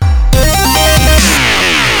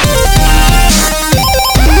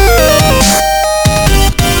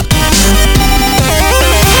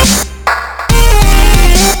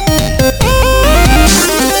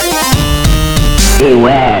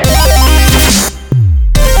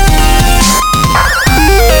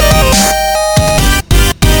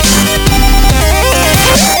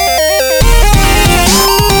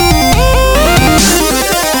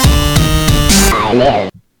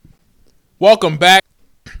Welcome back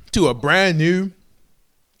to a brand new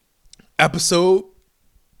episode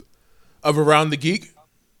of Around the Geek.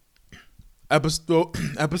 Episode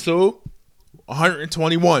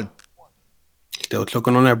 121. Still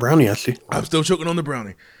choking on that brownie, I see. I'm still choking on the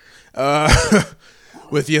brownie.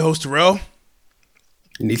 With your host, Terrell.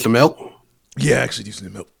 You need some milk? Yeah, actually, do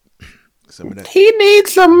some milk. Some of that. He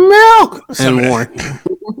needs some milk. Some and of Warren.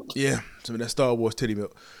 Yeah, some of that Star Wars titty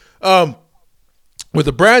milk. With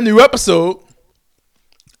a brand new episode,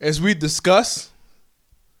 as we discuss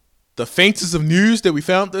the faintest of news that we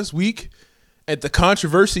found this week and the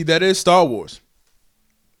controversy that is Star Wars.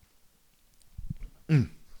 Man,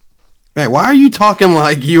 why are you talking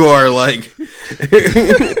like you are like...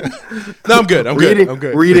 No, I'm good. I'm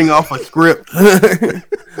good. Reading off a script. And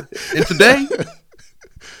today,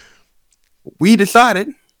 we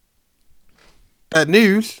decided that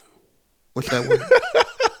news... What's that word?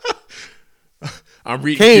 I'm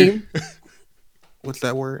reading. Came. What's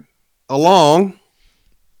that word? Along.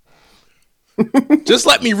 Just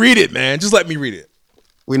let me read it, man. Just let me read it.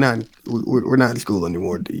 We're not in school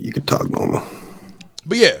anymore, dude. You can talk normal.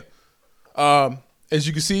 But yeah, as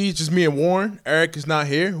you can see, it's just me and Warren. Eric is not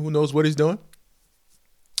here. Who knows what he's doing?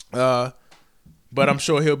 But I'm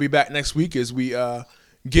sure he'll be back next week as we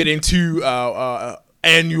get into our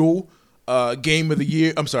annual game of the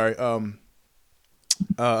year. I'm sorry.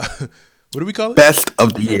 What do we call it? Best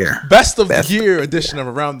of the year. Best of the year edition of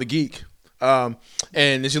Around the Geek. And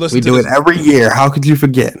as you listen we to do it every year. How could you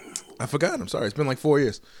forget? I forgot. I'm sorry. It's been like 4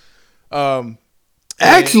 years.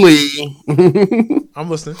 Actually, I'm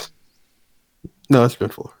listening. No, it's been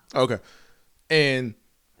 4. Okay. And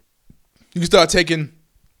we can start taking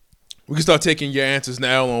your answers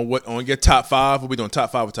now on your top 5. What we doing?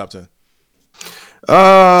 Top 5 or top 10?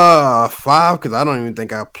 5, because I don't even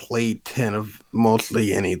think I played 10 of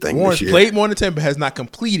mostly anything Warren's this year. played more than 10, but has not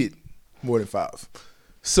completed more than 5.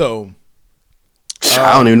 So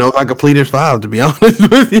I don't even know if I completed 5, to be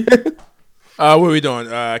honest with you. what are we doing?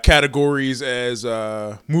 Categories as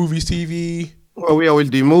movies, TV. Well, we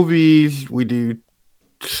always do movies. I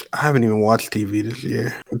haven't even watched TV this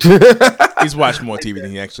year. He's watched more TV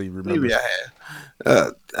than he actually remembers. Maybe I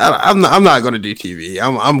have. I'm not going to do TV.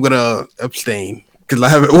 I'm going to abstain because I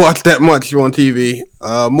haven't watched that much on TV.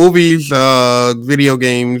 Movies, video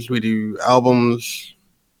games. We do albums.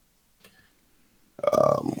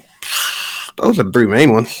 Those are the 3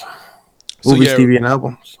 main ones. Movies, TV, and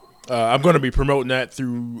albums. I'm going to be promoting that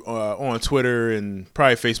through on Twitter and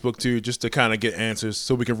probably Facebook too, just to kind of get answers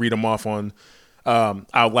so we can read them off on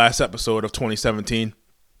our last episode of 2017.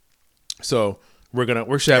 So we're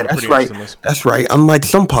should have a pretty awesome list. That's right. Unlike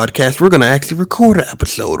some podcasts, we're gonna actually record an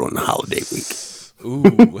episode on the holiday week. Ooh,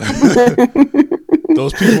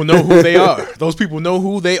 those people know who they are. Those people know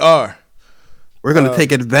who they are. We're gonna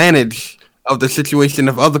take advantage of the situation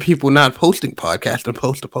of other people not posting podcasts and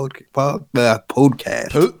post a podcast. I'm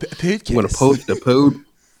gonna post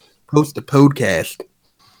the podcast.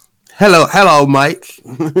 Hello, Mike.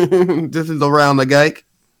 This is Around the Geek,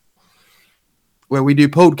 where we do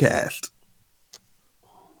podcast.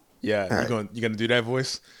 Yeah, you're gonna do that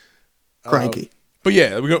voice, cranky. But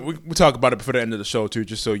yeah, we talk about it before the end of the show too,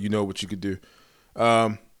 just so you know what you could do.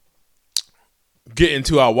 Get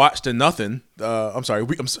into our watch to nothing. I'm sorry.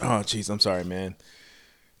 I'm sorry, man.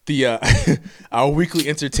 The our weekly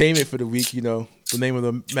entertainment for the week. You know the name of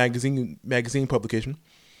the magazine publication.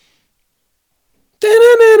 All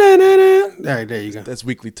right, there you go. That's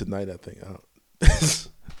weekly tonight, I think.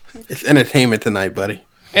 It's entertainment tonight, buddy.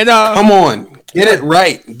 And come on, get it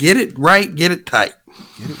right, get it tight, get it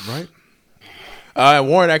right.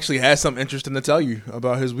 Warren actually has something interesting to tell you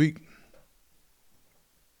about his week.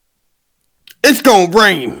 It's gonna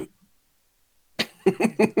rain.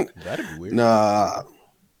 That'd be weird. Nah.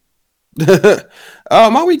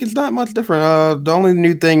 My week is not much different. The only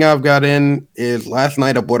new thing I've got in is last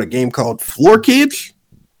night I bought a game called Floor Kids,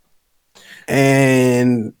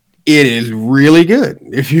 and it is really good.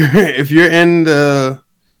 If you're in the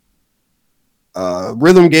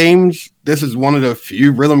rhythm games, this is one of the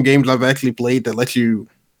few rhythm games I've actually played that lets you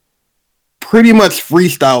pretty much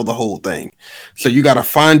freestyle the whole thing. So you got to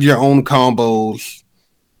find your own combos.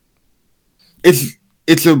 It's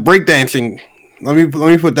a breakdancing. Let me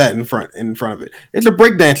put that in front of it. It's a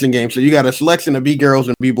breakdancing game. So you got a selection of B-girls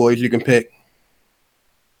and B-boys you can pick,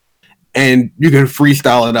 and you can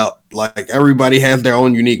freestyle it out. Like everybody has their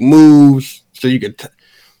own unique moves. So you could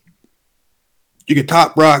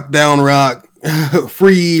top rock, down rock,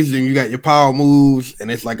 freeze, and you got your power moves,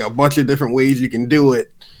 and it's like a bunch of different ways you can do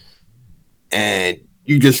it. And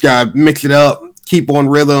you just gotta mix it up, keep on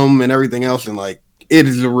rhythm and everything else, and like it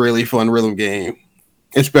is a really fun rhythm game.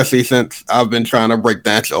 especially since I've been trying to break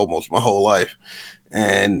dance almost my whole life,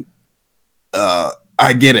 and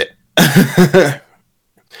I get it.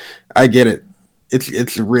 I get it.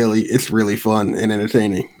 It's really fun and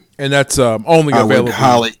entertaining. And that's only I would available.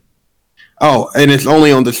 highly. Oh, and it's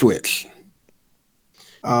only on the Switch.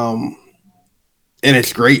 And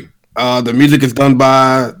it's great. The music is done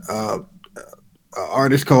by an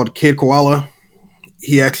artist called Kid Koala.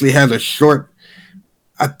 He actually has a short.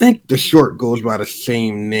 I think the short goes by the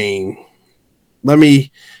same name. I'm going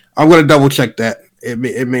to double check that.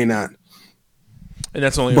 It may not. And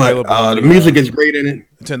that's only But available on the music is great in it.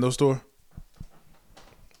 Nintendo Store.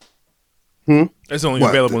 It's only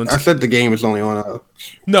available. I said the game is only on.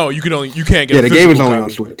 No, you can't get. Yeah, the game is only on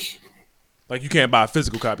Switch. Like you can't buy a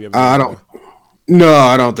physical copy of it. I don't. No,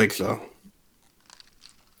 I don't think so.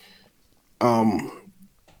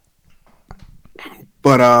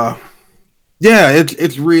 But yeah,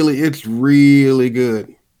 it's really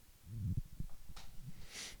good.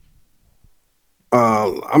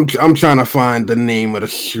 I'm trying to find the name of the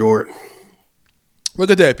short. Look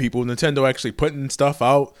at that, people! Nintendo actually putting stuff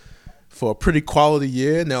out for a pretty quality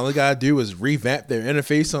year. Now all they gotta do is revamp their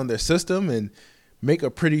interface on their system and make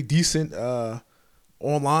a pretty decent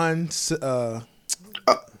online.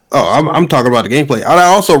 I'm talking about the gameplay. I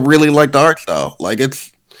also really like the art style. Like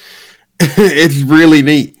it's it's really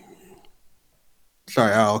neat.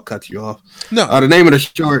 Sorry, I'll cut you off. No, the name of the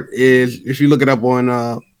short is, if you look it up on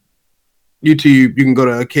YouTube, you can go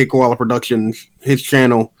to Kid Koala Productions, his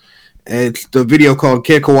channel. It's the video called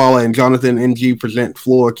Kid Koala and Jonathan NG present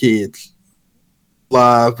Floor Kids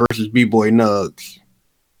live versus B-Boy Nugs.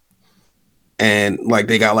 And like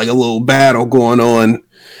they got like a little battle going on,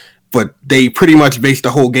 but they pretty much based the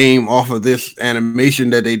whole game off of this animation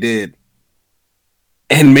that they did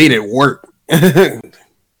and made it work.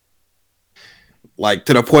 Like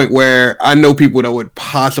to the point where I know people that would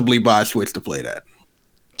possibly buy a Switch to play that.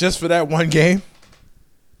 Just for that one game?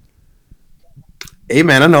 Hey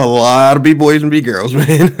man, I know a lot of B-boys and B-girls,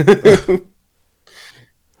 man. If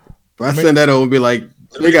I send that over and be like,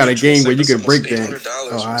 we got a game where you can break dance.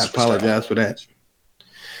 Oh, I apologize for that.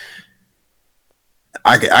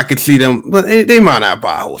 I could see them, but they might not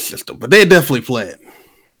buy a whole system, but they definitely play it.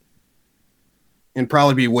 And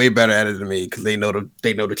probably be way better at it than me because they know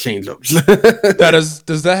the change ups.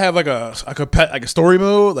 Does that have like a story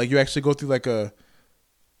mode? Like you actually go through like a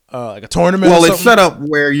tournament? Well, it's set up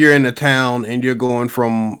where you're in a town and you're going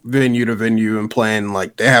from venue to venue and playing.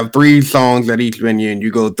 Like they have 3 songs at each venue, and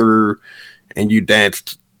you go through and you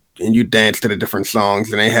dance to the different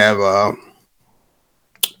songs, and they have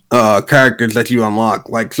characters that you unlock.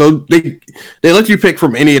 Like so, they let you pick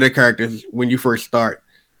from any of the characters when you first start.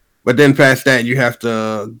 But then past that, you have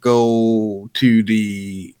to go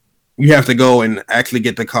and actually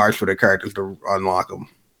get the cards for the characters to unlock them.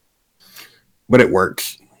 But it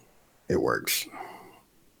works. It works.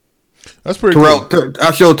 That's pretty cool.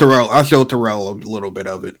 I showed Terrell a little bit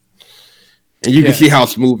of it. And you can see how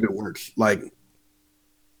smooth it works. Like,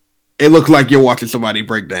 it looks like you're watching somebody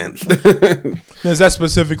break dance. Is that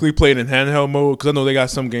specifically played in handheld mode? Because I know they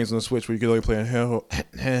got some games on the Switch where you can only play in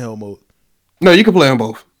handheld mode. No, you can play on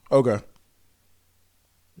both. Okay.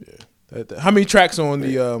 Yeah. How many tracks on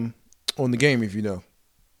the game, if you know?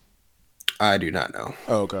 I do not know.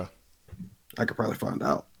 Oh, okay. I could probably find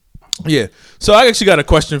out. Yeah. So I actually got a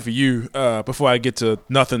question for you before I get to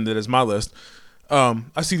nothing that is my list.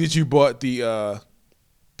 I see that you bought the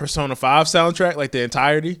Persona 5 soundtrack, like the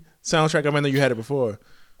entirety soundtrack. I know you had it before.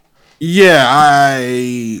 Yeah,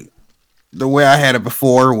 the way I had it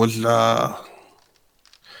before was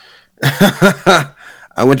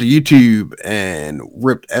I went to YouTube and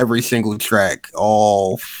ripped every single track,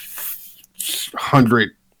 all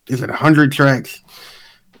 100. Is it 100 tracks?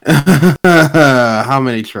 How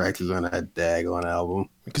many tracks is on that daggone album?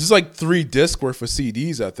 Because it's like 3 discs worth of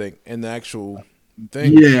CDs, I think, in the actual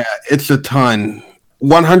thing. Yeah, it's a ton.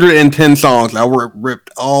 110 songs. I ripped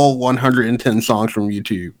all 110 songs from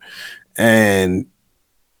YouTube, and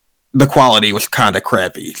the quality was kind of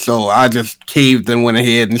crappy. So I just caved and went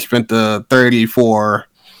ahead and spent the $35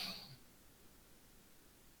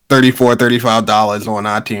 on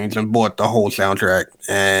iTunes and bought the whole soundtrack,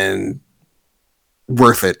 and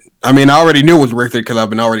worth it. I mean, I already knew it was worth it because I've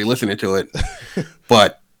been already listening to it,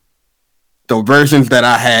 but the versions that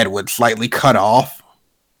I had would slightly cut off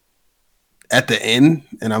at the end,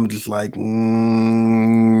 and I'm just like,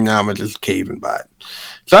 I'm just caving by it.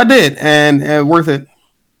 So I did, and worth it.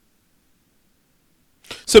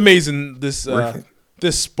 It's amazing this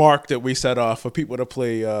spark that we set off for people to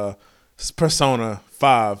play Persona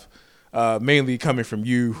 5. mainly coming from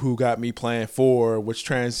you, who got me playing 4, which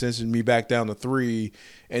transitioned me back down to 3,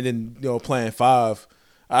 and then playing 5.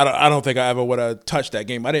 I don't think I ever would have touched that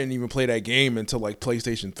game. I didn't even play that game until like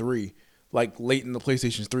PlayStation 3, like late in the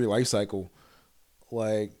PlayStation 3 life cycle.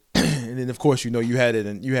 Like, and then of course you had it,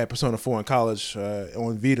 and you had Persona 4 in college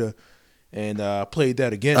on Vita, and played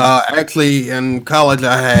that again. Actually, in college,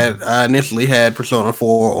 I initially had Persona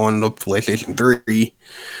 4 on the PlayStation 3,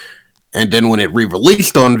 and then when it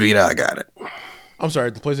re-released on Vita, I got it. I'm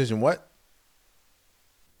sorry, the PlayStation what?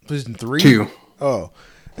 PlayStation 3? 2. Oh.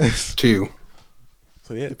 2.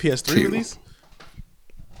 So yeah, the PS3 release?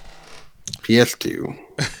 PS2.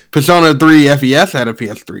 Persona 3 FES had a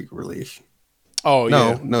PS3 release. Oh,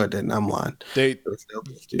 yeah. No, it didn't. I'm lying. It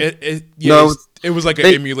was like an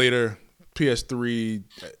emulator PS3.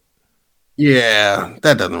 Yeah,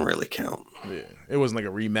 that doesn't really count. Yeah, it wasn't like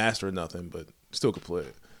a remaster or nothing, but still could play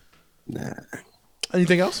it. Nah.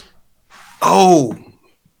 Anything else? Oh.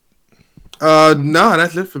 No,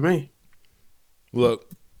 that's it for me. Look,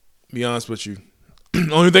 be honest with you.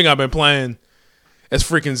 The only thing I've been playing is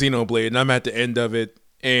freaking Xenoblade, and I'm at the end of it.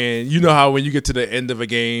 And you know how when you get to the end of a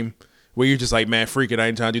game where you're just like, man, freaking, I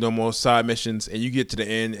ain't trying to do no more side missions, and you get to the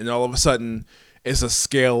end, and all of a sudden it's a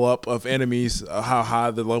scale up of enemies, how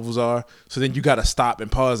high the levels are. So then you got to stop and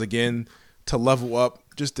pause again to level up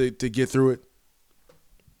just to get through it.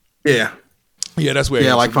 Yeah. Yeah, that's where.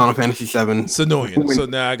 Yeah, like Final Fantasy VII. It's annoying. So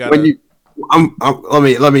now I gotta.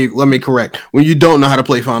 Let me correct. When you don't know how to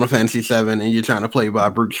play Final Fantasy VII and you're trying to play by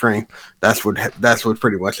brute strength, that's what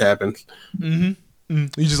pretty much happens. Mm-hmm.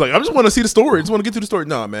 You just like, I just want to see the story. I just want to get through the story.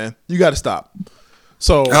 No, man, you got to stop.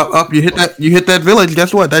 So up, you hit that village.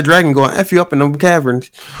 Guess what? That dragon going F you up in them caverns.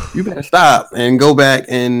 You better stop and go back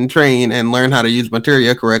and train and learn how to use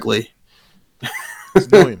materia correctly. It's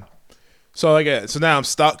annoying. So now I'm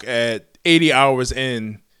stuck at 80 hours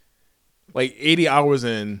in,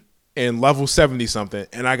 and level 70 something,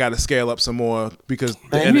 and I got to scale up some more because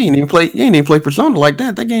man, you ain't even play Persona like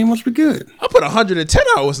that. That game must be good. I put 110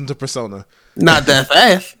 hours into Persona. Not that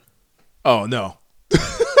fast. Oh no.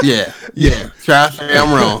 Yeah. Try to say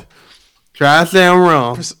I'm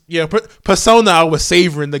wrong. Persona, I was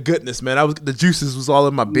savoring the goodness, man. The juices was all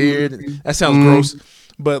in my beard. That sounds gross,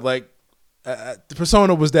 but like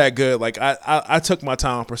Persona was that good. Like I took my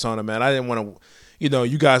time on Persona, man. I didn't want to.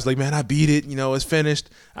 You guys like, man, I beat it. It's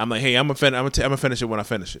finished. I'm like, hey, I'm gonna finish it when I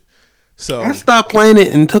finish it. So I stopped playing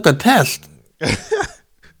it and took a test,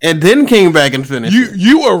 and then came back and finished.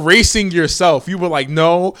 You erasing yourself. You were like,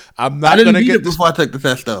 no, I'm not gonna get it before I took the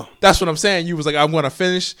test, though. That's what I'm saying. You was like, I'm gonna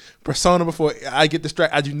finish Persona before I get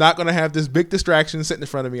distracted. I'm not gonna have this big distraction sitting in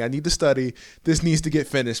front of me. I need to study. This needs to get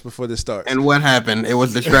finished before this starts. And what happened? It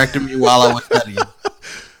was distracting me while I was studying.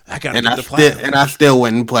 I still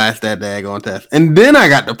went and passed that daggone test. And then I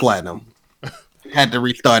got the platinum. Had to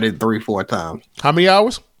restart it 3-4 times. How many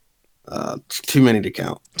hours? Too many to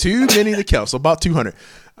count. So about 200.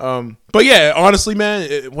 But yeah, honestly,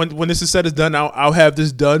 man, when this is said is done, I'll have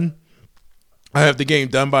this done. I have the game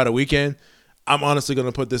done by the weekend. I'm honestly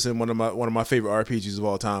gonna put this in one of my favorite RPGs of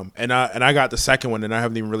all time. And I got the second one, and I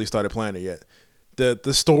haven't even really started playing it yet.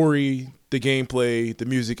 The story, the gameplay, the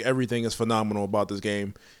music, everything is phenomenal about this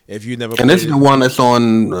game. If you never, and this is the one that's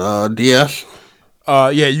on DS. Yeah,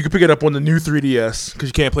 you can pick it up on the new 3DS because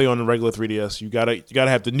you can't play on the regular 3DS. You gotta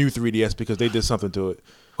have the new 3DS because they did something to it.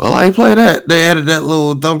 Well, I ain't play that. They added that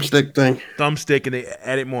little thumbstick thing. And they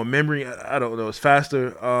added more memory. I don't know. It's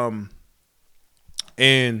faster.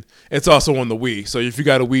 And it's also on the Wii. So if you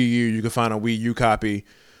got a Wii U, you can find a Wii U copy.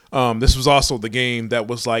 This was also the game that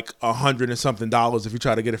was like $100 and something if you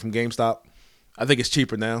try to get it from GameStop. I think it's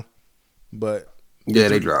cheaper now, but yeah,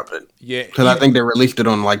 they dropped it. Yeah, because I think they released it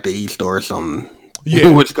on like the eStore or something.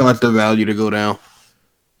 Yeah, which caused the value to go down.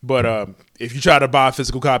 But if you try to buy a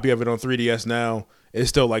physical copy of it on 3DS now, it's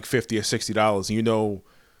still like $50 or $60.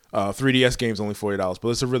 And 3DS game's only $40, but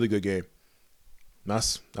it's a really good game.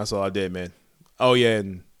 That's all I did, man. Oh yeah,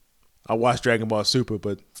 and I watched Dragon Ball Super,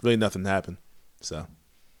 but really nothing happened. So.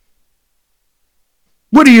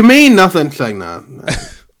 What do you mean nothing? Like nah.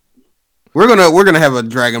 We're gonna have a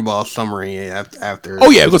Dragon Ball summary after.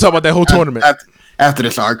 Oh yeah, we're gonna talk about that whole tournament after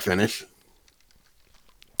this arc finish.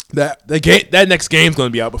 That next game's gonna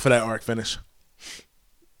be out before that arc finish,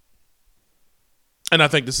 and I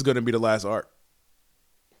think this is gonna be the last arc.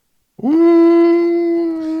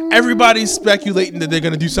 Everybody's speculating that they're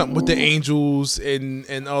gonna do something with the angels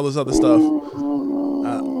and all this other stuff.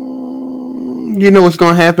 You know what's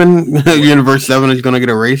gonna happen? Universe 7 is gonna get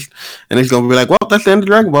erased, and it's gonna be like, well, that's the end of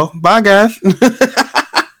Dragon Ball. Bye, guys.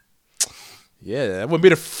 Yeah, that wouldn't be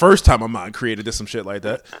the first time my mind created some shit like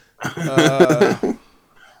that.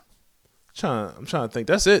 I'm trying to think.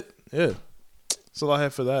 That's it. Yeah. That's all I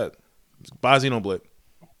have for that. Buy Xenoblade.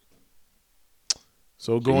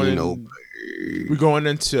 So we're going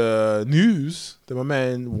into news that my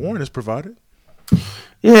man Warren has provided.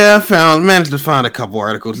 Yeah, managed to find a couple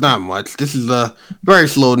articles, not much. This is a very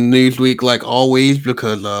slow news week, like always,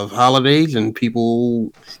 because of holidays and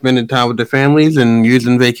people spending time with their families and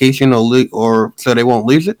using vacation or so they won't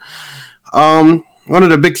lose it. One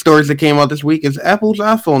of the big stories that came out this week is Apple's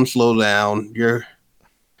iPhone slowdown.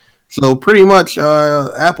 So pretty much,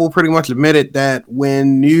 Apple pretty much admitted that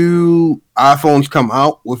when new iPhones come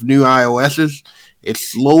out with new iOSs, it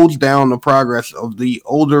slows down the progress of the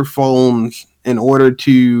older phones in order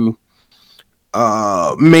to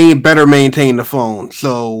better maintain the phone.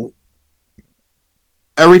 So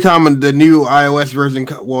every time the new iOS version,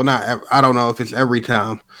 I don't know if it's every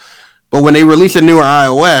time, but when they release a newer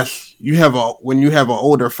iOS, when you have an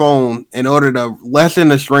older phone, in order to lessen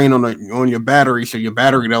the strain on your battery, so your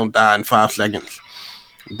battery don't die in 5 seconds,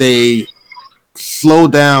 they slow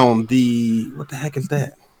down what the heck is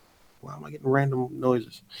that? Why am I getting random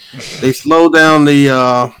noises? They slow down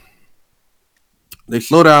the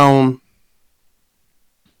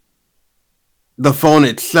phone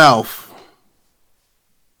itself.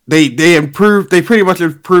 They pretty much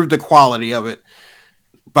improved the quality of it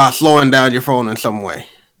by slowing down your phone in some way.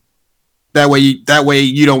 That way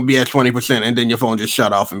you don't be at 20% and then your phone just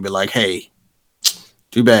shut off and be like, hey,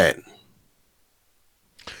 too bad.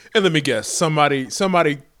 And let me guess, somebody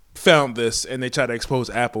found this and they tried to expose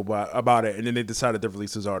Apple about it, and then they decided to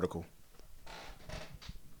release this article.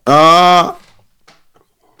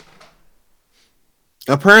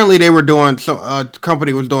 Apparently they were doing a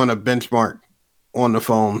company was doing a benchmark on the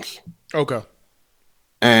phones. Okay.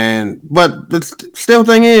 But the still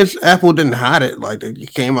thing is, Apple didn't hide it. Like, they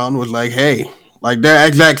came out and was like, hey, like their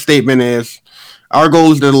exact statement is, our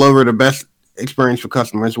goal is to deliver the best experience for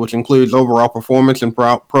customers, which includes overall performance and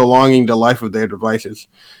prolonging the life of their devices.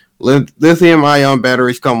 Lithium-ion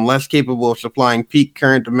batteries come less capable of supplying peak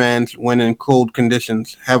current demands when in cold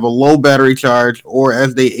conditions, have a low battery charge, or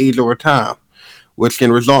as they age over time, which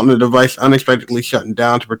can result in the device unexpectedly shutting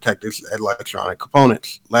down to protect its electronic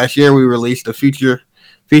components. Last year, we released a feature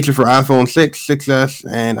for iPhone 6, 6S,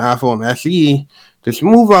 and iPhone SE to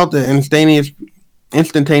smooth out the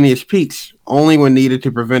instantaneous peaks, only when needed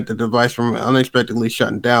to prevent the device from unexpectedly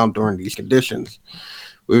shutting down during these conditions.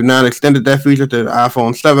 We've now extended that feature to the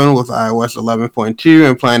iPhone 7 with iOS 11.2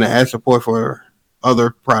 and plan to add support for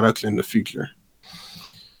other products in the future.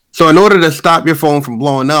 So in order to stop your phone from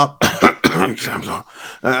blowing up, it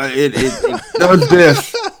does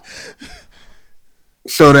this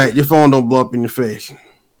so that your phone don't blow up in your face.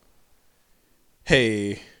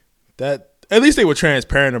 Hey, that at least they were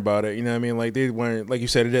transparent about it. You know what I mean? Like, they weren't, like you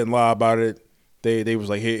said, they didn't lie about it. They was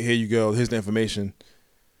like, here you go, here's the information.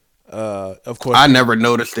 Of course, I never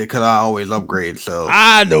noticed it because I always upgrade. So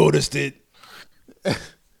I noticed it.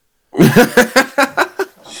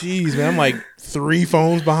 Jeez, man, I'm like 3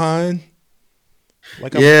 phones behind.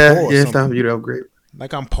 Like I'm poor. It's time for you to upgrade.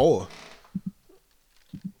 Like I'm poor.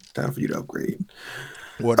 It's time for you to upgrade.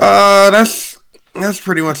 What? That's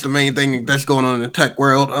pretty much the main thing that's going on in the tech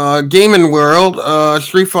world. Gaming world.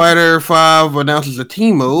 Street Fighter V announces a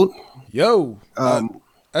team mode. Yo,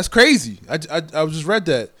 that's crazy. I just read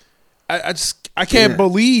that. I can't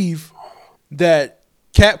believe that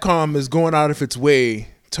Capcom is going out of its way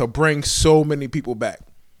to bring so many people back.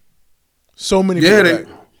 So many people back.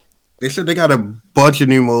 They said they got a bunch of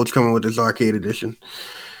new modes coming with this arcade edition.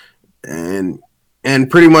 And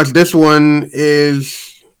pretty much this one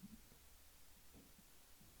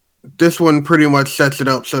pretty much sets it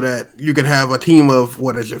up so that you can have a team of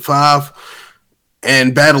 5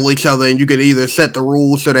 and battle each other, and you can either set the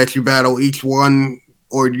rules so that you battle each one,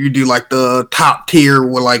 or you do like the top tier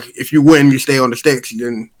where, like, if you win, you stay on the sticks,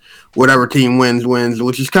 then whatever team wins,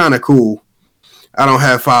 which is kind of cool. I don't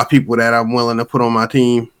have 5 people that I'm willing to put on my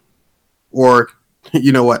team, or,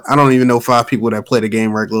 you know what, I don't even know 5 people that play the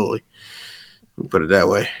game regularly. Put it that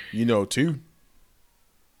way. You know 2.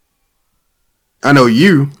 I know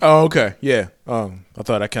you. Oh, okay. Yeah. I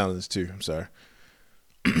thought I counted as 2. I'm sorry.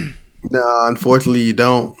 No, unfortunately, you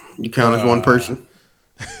don't. You count as one person.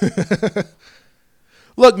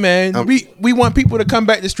 Look, man, we want people to come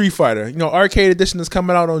back to Street Fighter. You know, Arcade Edition is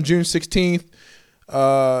coming out on June 16th.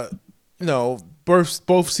 You know,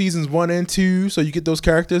 both seasons 1 and 2, so you get those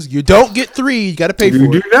characters. You don't get 3. You got to pay for it.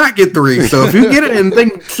 You do not get 3. So if you get it and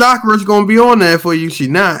think Sakura's going to be on there for you, she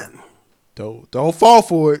not. Don't fall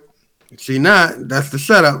for it. She not. That's the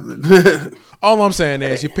setup. All I'm saying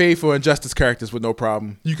is you pay for Injustice characters with no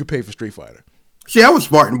problem. You could pay for Street Fighter. See, I was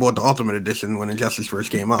smart and bought the Ultimate Edition when Injustice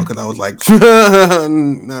first came out because I was like,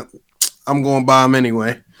 nah, I'm going to buy them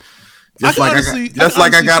anyway. Just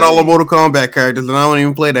like I got all the Mortal Kombat characters, and I don't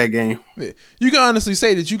even play that game. You can honestly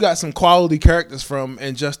say that you got some quality characters from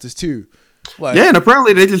Injustice 2. Like, yeah, and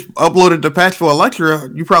apparently they just uploaded the patch for Elektra.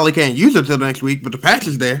 You probably can't use it till next week, but the patch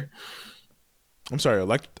is there. I'm sorry,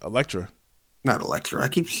 Elektra. Not Elektra. I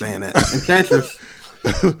keep saying that. Enchantress.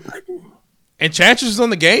 Enchantress is on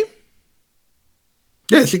the game?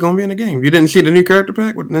 Yeah, she's going to be in the game. You didn't see the new character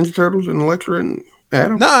pack with Ninja Turtles and Elektra and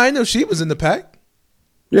Adam? Nah, I know she was in the pack.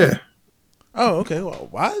 Yeah. Oh, okay. Well,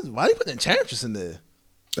 why are you putting Enchantress in there?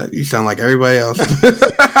 You sound like everybody else.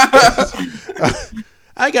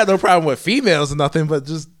 I ain't got no problem with females or nothing, but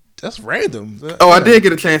just that's random. Oh, I did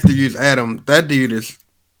get a chance to use Adam. That dude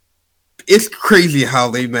it's crazy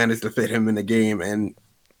how they managed to fit him in the game and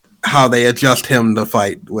how they adjust him to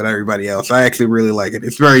fight with everybody else. I actually really like it.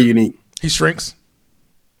 It's very unique. He shrinks?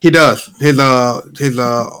 He does. His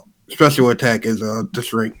special attack is to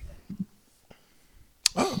shrink.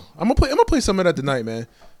 Oh, I'm gonna play some of that tonight, man.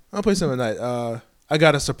 I'm gonna play some of that. I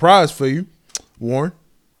got a surprise for you, Warren.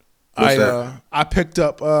 I picked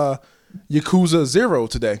up Yakuza 0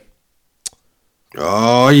 today.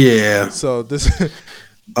 Oh yeah. So this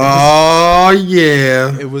oh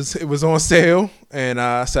yeah. It was on sale, and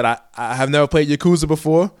I said I have never played Yakuza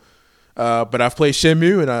before, but I've played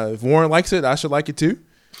Shenmue, and if Warren likes it, I should like it too.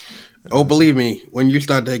 Oh, believe me, when you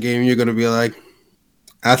start that game, you're gonna be like,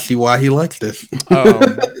 I see why he likes this.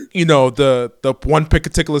 You know, the one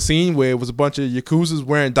particular scene where it was a bunch of Yakuzas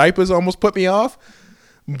wearing diapers almost put me off,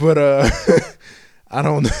 but I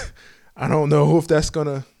don't know if that's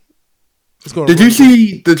gonna. Did you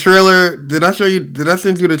see the trailer? Did I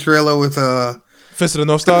send you the trailer with Fist of the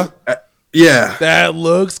North Star? Yeah, that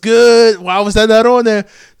looks good. Why was that not on there?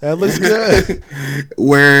 That looks good.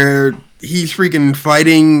 Where he's freaking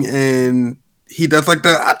fighting and he does like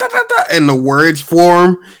and the words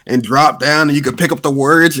form and drop down and you can pick up the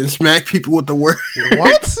words and smack people with the words.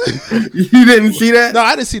 What? You didn't see that? No,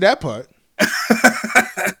 I didn't see that part.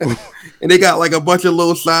 And they got like a bunch of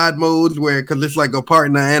little side modes where, because it's like a part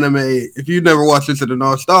in the anime. If you've never watched Fist of the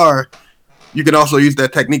North Star, you can also use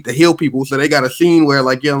that technique to heal people. So they got a scene where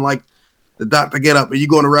like you know like the doctor get up and you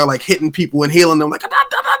going around like hitting people and healing them like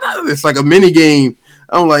it's like a mini game.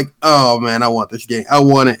 I'm like, oh man, I want this game. I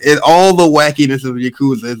want it. All the wackiness of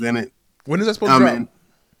Yakuza is in it. When is that supposed to drop?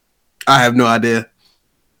 I have no idea.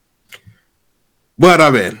 But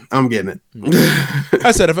I'm in. I'm getting it.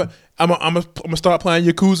 I said I'm gonna start playing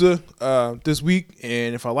Yakuza this week,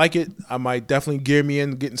 and if I like it, I might definitely gear me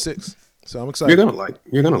in getting 6. So I'm excited. You're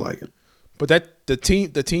gonna like it. But the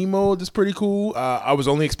team mode is pretty cool. I was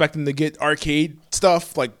only expecting to get arcade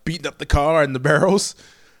stuff like beating up the car and the barrels.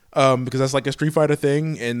 Because that's like a Street Fighter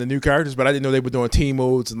thing and the new characters, but I didn't know they were doing team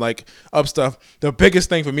modes and like up stuff. The biggest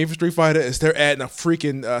thing for me for Street Fighter is they're adding a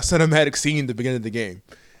freaking cinematic scene at the beginning of the game.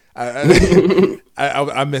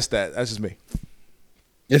 I missed that. That's just me.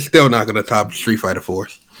 It's still not going to top Street Fighter 4.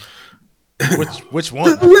 Which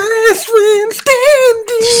one? The last one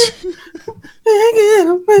standing.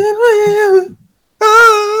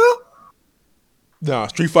 Oh. No,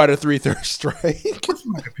 Street Fighter 3 Third Strike.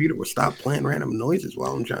 My computer will stop playing random noises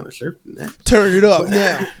while I'm trying to surf that. Turn it up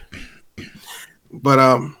now. But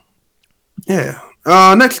yeah.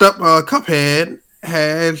 Next up, Cuphead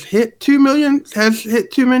has hit 2 million. Has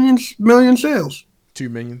hit 2 million sales. 2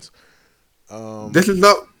 million. This is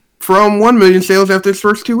up from 1 million sales after its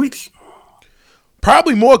first 2 weeks.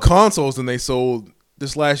 Probably more consoles than they sold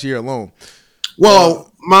this last year alone.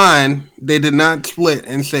 Well, mine they did not split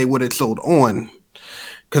and say what it sold on.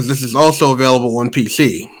 Because this is also available on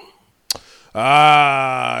PC.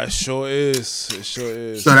 It sure is. It sure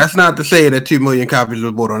is. So that's not to say that 2 million copies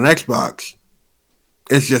were bought on Xbox.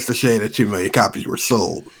 It's just to say that 2 million copies were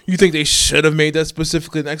sold. You think they should have made that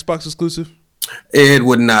specifically an Xbox exclusive? It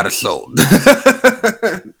would not have sold.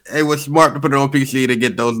 It was smart to put it on PC to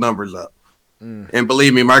get those numbers up. And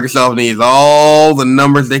believe me, Microsoft needs all the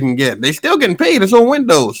numbers they can get. They still getting paid. It's on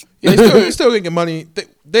Windows. Yeah, they still getting money.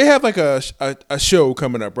 They have like a show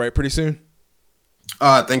coming up, right? Pretty soon.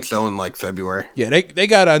 I think so in like February. Yeah, they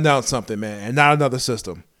gotta announce something, man, and not another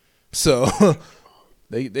system. So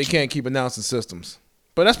they can't keep announcing systems.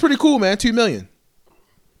 But that's pretty cool, man. 2 million.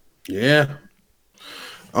 Yeah.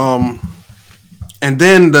 And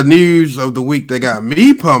then the news of the week that got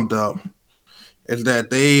me pumped up is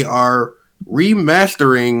that they are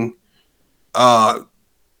remastering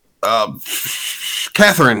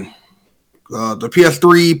Catherine, the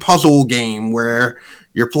PS3 puzzle game where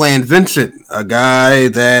you're playing Vincent, a guy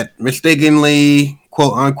that mistakenly,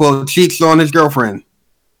 quote unquote, cheats on his girlfriend.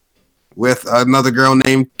 with another girl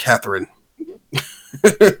named Catherine.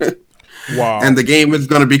 Wow. And the game is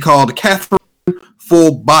going to be called Catherine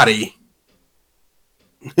Full Body.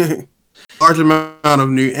 Large amount of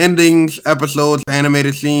new endings, episodes,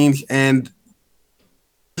 animated scenes, and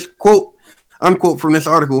quote unquote from this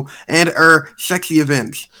article, and sexy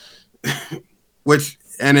events.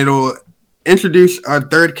 And it'll introduce a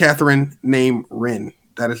third Catherine named Ren.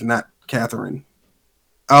 That is not Catherine.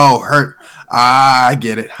 Oh, her. I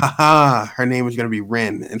get it. Haha. Her name is going to be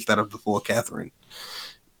Ren instead of the full Catherine.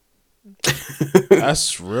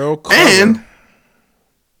 That's real cool. And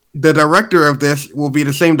the director of this will be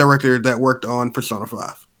the same director that worked on Persona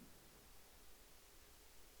 5.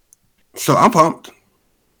 So I'm pumped.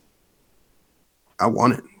 I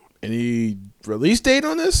want it. Any release date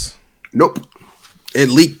on this? Nope. It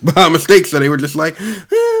leaked by mistake, so they were just like, here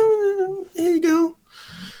you go.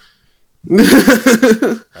 All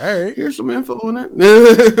right. Here's some info on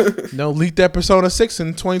it. No, leak that Persona 6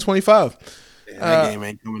 in 2025. Yeah, that game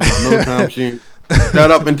ain't coming out no time soon.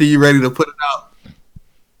 Shut up until you're ready to put it out.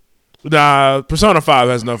 Nah, Persona 5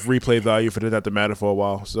 has enough replay value for it not to matter for a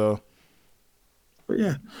while. So, but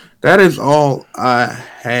yeah, that is all I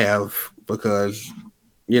have because,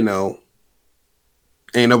 ain't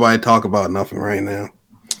nobody talk about nothing right now.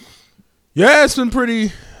 Yeah, it's been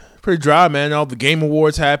pretty dry, man. All the Game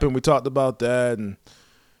Awards happened. We talked about that, and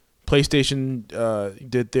PlayStation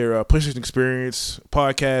did their PlayStation Experience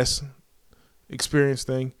podcast experience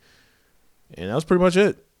thing, and that was pretty much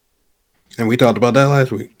it. And we talked about that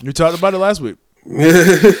last week. We talked about it last week.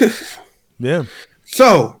 Yeah.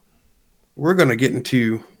 So we're gonna get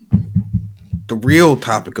into the real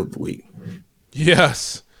topic of the week.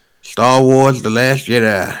 Yes. Star Wars: The Last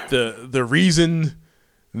Jedi. The reason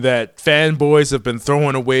that fanboys have been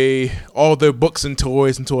throwing away all their books and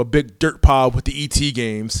toys into a big dirt pile with the ET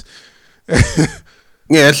games.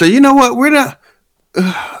 Yeah, so you know what? We're not.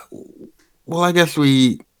 Well, I guess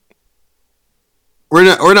we're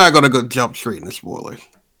not going to go jump straight into spoilers,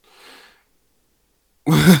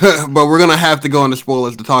 but we're going to have to go into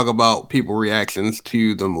spoilers to talk about people reactions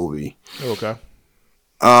to the movie. Okay.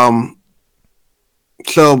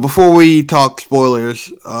 So before we talk spoilers,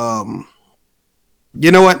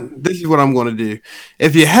 you know what? This is what I'm going to do.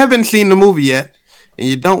 If you haven't seen the movie yet and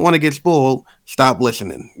you don't want to get spoiled, stop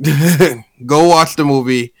listening. Go watch the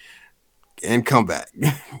movie and come back.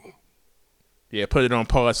 Yeah, put it on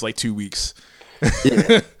pause like 2 weeks.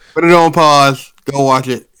 Yeah. Put it on pause, go watch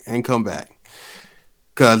it, and come back.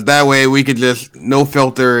 Because that way we could just no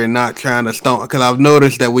filter and not trying to stumble. Because I've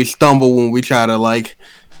noticed that we stumble when we try to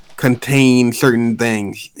contain certain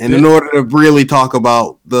things. And in order to really talk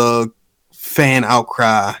about the fan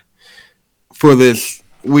outcry for this,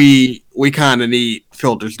 we kind of need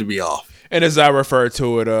filters to be off. And as I refer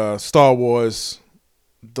to it, Star Wars,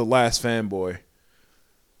 The Last Fanboy.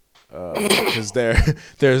 Because they're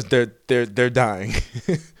dying.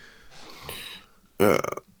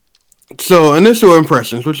 So initial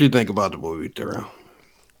impressions, what do you think about the movie, Terrell?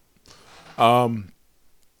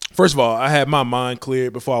 First of all, I had my mind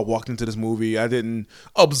cleared before I walked into this movie. I didn't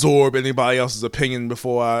absorb anybody else's opinion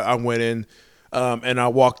before I went in, and I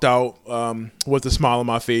walked out with a smile on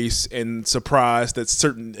my face and surprised that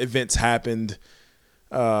certain events happened.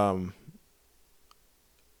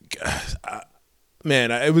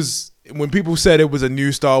 It was when people said it was a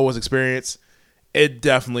new Star Wars experience, it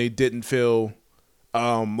definitely didn't feel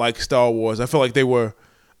like Star Wars. I feel like they were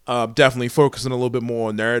definitely focusing a little bit more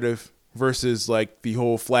on narrative versus the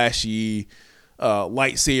whole flashy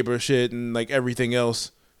lightsaber shit and everything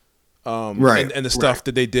else. Right. And the stuff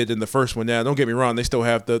that they did in the first one. Now, don't get me wrong, they still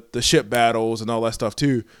have the ship battles and all that stuff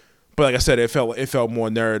too. But like I said, it felt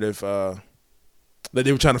more narrative, that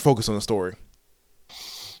they were trying to focus on the story.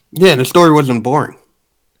 Yeah, the story wasn't boring.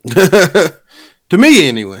 To me,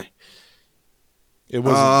 anyway. It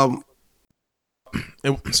wasn't.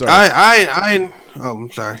 Sorry.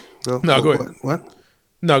 I'm sorry. Go ahead. What?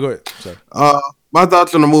 No, go ahead. Sorry. My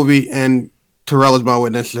thoughts on the movie, and Terrell is my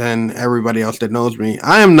witness, and everybody else that knows me.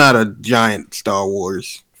 I am not a giant Star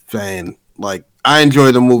Wars fan. I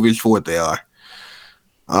enjoy the movies for what they are.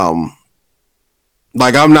 I'm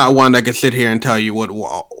not one that can sit here and tell you what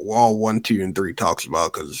Wall 1, 2, and 3 talks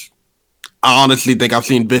about, because I honestly think I've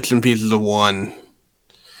seen bits and pieces of 1.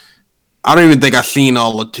 I don't even think I've seen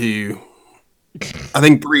all of 2. I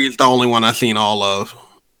think 3 is the only one I've seen all of.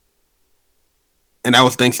 And that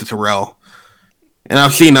was thanks to Terrell. And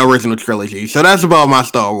I've seen the original trilogy. So that's about my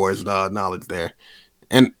Star Wars knowledge there.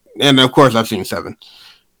 And of course I've seen 7.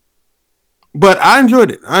 But I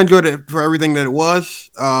enjoyed it. I enjoyed it for everything that it was.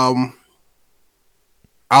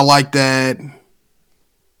 I like that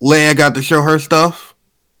Leia got to show her stuff.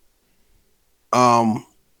 Um,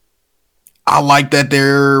 I like that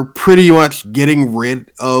they're pretty much getting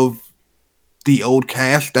rid of the old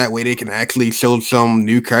cast. That way, they can actually show some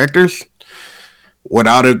new characters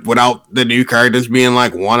without the new characters being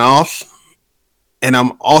like one-offs. And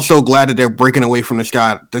I'm also glad that they're breaking away from the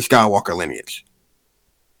Skywalker lineage.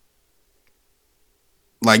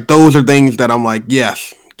 Like those are things that I'm like,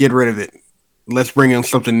 yes, get rid of it. Let's bring in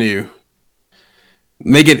something new.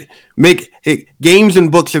 Games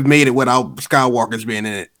and books have made it without Skywalkers being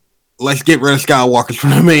in it. Let's get rid of Skywalkers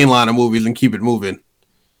from the main line of movies and keep it moving.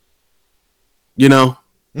 You know?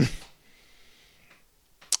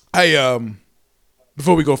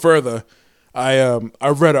 Before we go further, I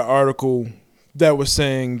read an article that was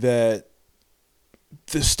saying that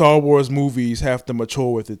the Star Wars movies have to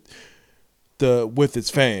mature with with its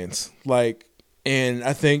fans. Like, and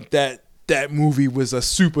I think that movie was a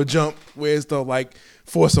super jump, whereas the like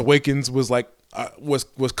Force Awakens was like was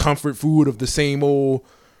comfort food of the same old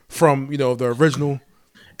from the original.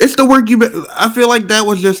 It's the work I feel like that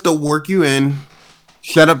was just the work you in,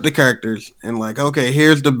 set up the characters, and like, okay,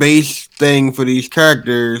 here's the base thing for these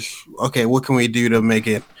characters. Okay, what can we do to make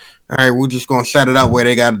it? All right, we're just gonna set it up where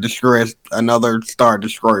they got to destroy another Star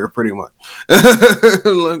Destroyer, pretty much,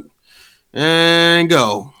 and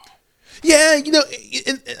go. Yeah,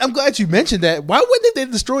 I'm glad you mentioned that. Why wouldn't they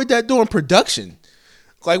destroy that during production?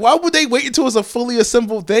 Like, why would they wait until it was a fully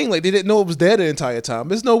assembled thing? Like, they didn't know it was there the entire time.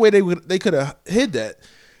 There's no way they could have hid that.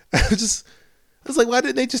 It's like, why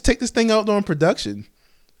didn't they just take this thing out during production?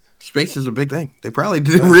 Space is a big thing. They probably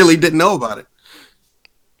really didn't know about it.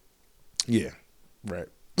 Yeah, right.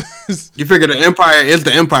 You figure the Empire is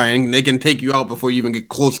the Empire, and they can take you out before you even get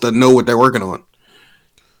close to know what they're working on.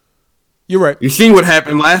 You're right. You seen what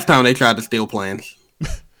happened last time they tried to steal plans.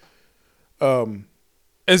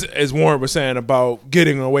 As Warren was saying about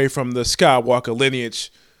getting away from the Skywalker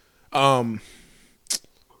lineage,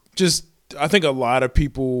 just I think a lot of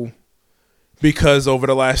people, because over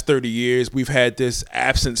the last 30 years we've had this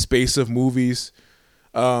absent space of movies,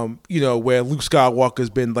 where Luke Skywalker's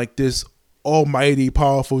been like this almighty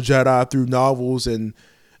powerful Jedi through novels and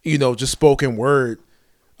just spoken word,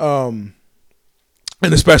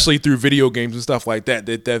 and especially through video games and stuff like that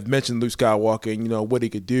they've mentioned Luke Skywalker and what he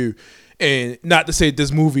could do. And not to say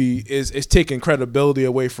this movie is taking credibility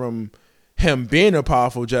away from him being a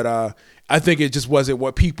powerful Jedi. I think it just wasn't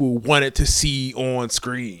what people wanted to see on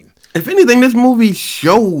screen. If anything, this movie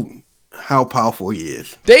showed how powerful he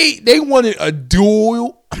is. They wanted a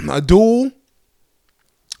duel.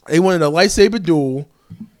 They wanted a lightsaber duel,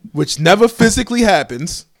 which never physically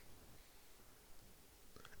happens.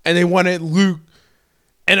 And they wanted Luke.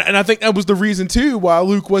 And I think that was the reason too why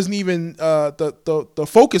Luke wasn't even the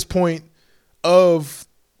focus point of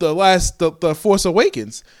the Force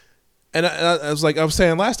Awakens. And I was like I was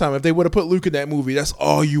saying last time, if they would have put Luke in that movie, that's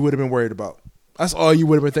all you would have been worried about. That's all you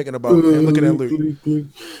would have been thinking about. And looking at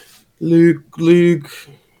Luke.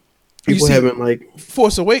 People haven't like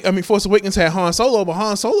Force Awakens had Han Solo, but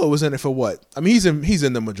Han Solo was in it for what? I mean, he's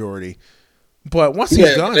in the majority. But once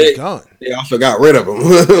he's gone, he's gone. They also got rid of him.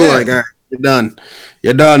 Like, all right,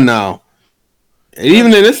 you're done now. And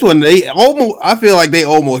even in this one, I feel like they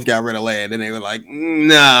almost got rid of Leia, and they were like,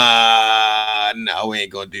 nah, no, we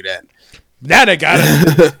ain't gonna do that. Now they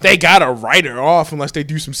gotta write her off unless they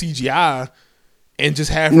do some CGI and just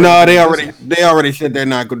have her. No, they already said they're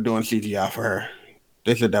not gonna do CGI for her.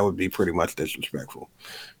 They said that would be pretty much disrespectful.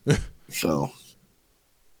 So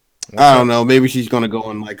I don't know. Maybe she's gonna go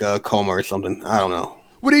in like a coma or something. I don't know.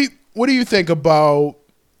 What do you think about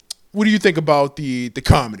the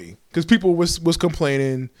comedy? Because people was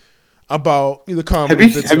complaining about the comedy.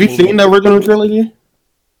 Have you seen the original trilogy?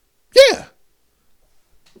 Yeah.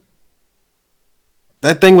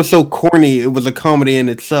 That thing was so corny. It was a comedy in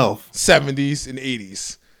itself. 70s and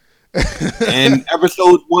 80s. And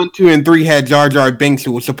episodes 1, 2, and 3 had Jar Jar Binks,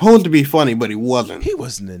 who was supposed to be funny, but he wasn't. He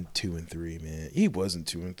wasn't in 2 and 3, man. He wasn't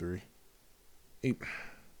 2 and 3.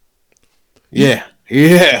 Yeah.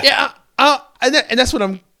 And that's what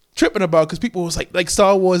I'm tripping about, because people was like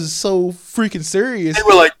Star Wars is so freaking serious. They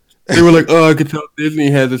were like, oh, I could tell Disney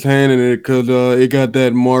has his hand in it because it got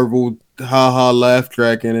that Marvel ha laugh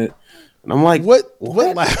track in it. And I'm like, what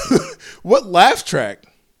laugh track?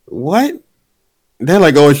 What? They're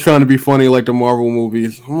like always trying to be funny like the Marvel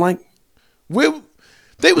movies. I'm like,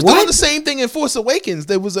 they was doing the same thing in Force Awakens.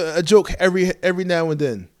 There was a joke every now and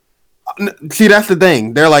then. See, that's the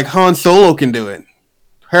thing. They're like, Han Solo can do it.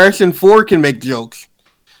 Harrison Ford can make jokes.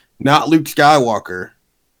 Not Luke Skywalker.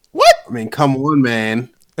 What? I mean, come on,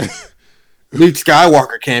 man. Luke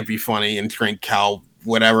Skywalker can't be funny and drink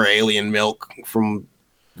whatever alien milk from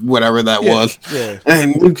whatever that was. Yeah.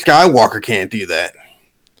 And Luke Skywalker can't do that.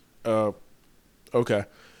 Okay.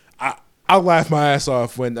 I laughed my ass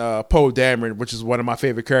off when Poe Dameron, which is one of my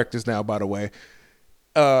favorite characters now, by the way,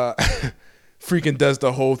 freaking does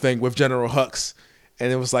the whole thing with General Hux.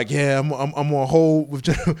 And it was like, yeah, I'm on hold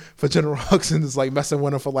for General Hux, and it's like messing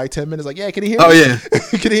with him for like 10 minutes. Like, yeah, can he hear me? Oh, yeah.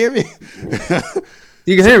 Can he hear me?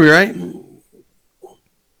 You can hear me, right?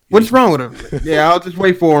 What's wrong with him? Yeah, I'll just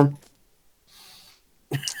wait for him.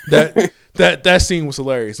 That scene was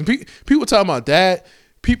hilarious. And people talking about that.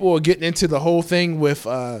 People are getting into the whole thing with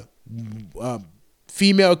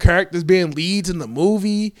female characters being leads in the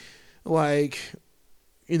movie. Like,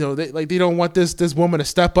 you know, they don't want this woman to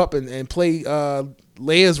step up and play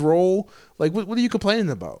Leia's role. Like, what are you complaining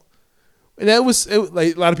about? And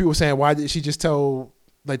like a lot of people were saying, why did she just tell,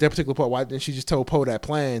 like, that particular part, why didn't she just tell Poe that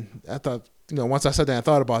plan? I thought, you know, once I sat there and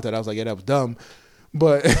thought about that, I was like, yeah, that was dumb.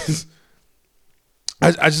 But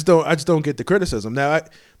I just don't get the criticism. Now, like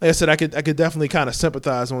I said, I could definitely kind of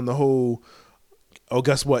sympathize on the whole, oh,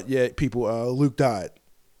 guess what? Yeah, people, Luke died.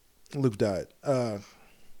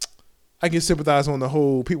 I can sympathize on the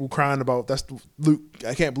whole people crying about that's Luke.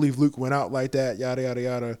 I can't believe Luke went out like that. Yada yada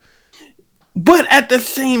yada. But at the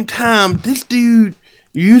same time, this dude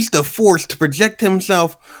used the Force to project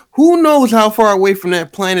himself. Who knows how far away from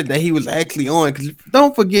that planet that he was actually on? Because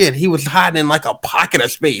don't forget, he was hiding in like a pocket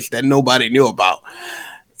of space that nobody knew about,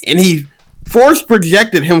 and he Force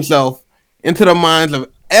projected himself into the minds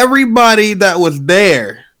of everybody that was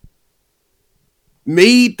there.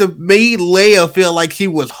 Made Leia feel like she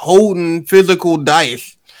was holding physical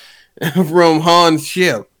dice from Han's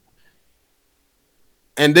ship,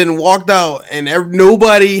 and then walked out, and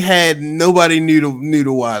nobody knew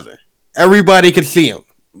the wiser. Everybody could see him.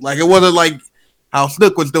 Like, it wasn't like how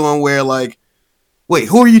Snook was doing, where like, wait,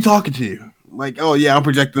 who are you talking to? Like, oh yeah, I'm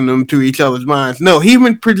projecting them to each other's minds. No, he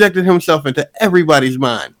even projected himself into everybody's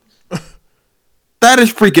mind. That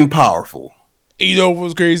is freaking powerful. You know what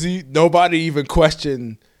was crazy? Nobody even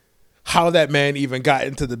questioned how that man even got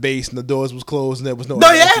into the base and the doors was closed and there was no.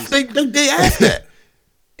 No, they asked that.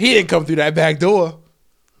 He didn't come through that back door.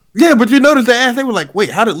 Yeah, but you notice they asked. They were like, "Wait,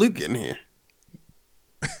 how did Luke get in here?"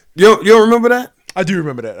 You don't remember that? I do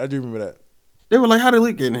remember that. They were like, "How did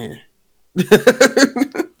Luke get in here?"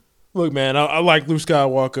 Look, man, I like Luke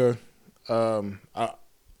Skywalker.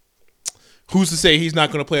 Who's to say he's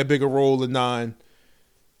not going to play a bigger role in 9?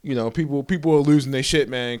 You know, people are losing their shit,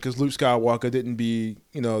 man, because Luke Skywalker didn't be,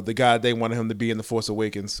 you know, the guy they wanted him to be in The Force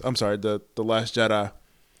Awakens. I'm sorry, the Last Jedi.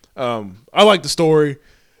 I like the story.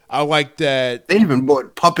 I like that they even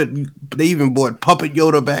brought Puppet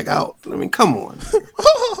Yoda back out. I mean, come on.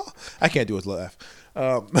 I can't do his laugh.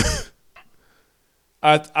 I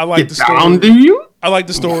like the story. Down, do you? I like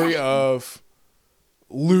the story of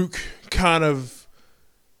Luke kind of,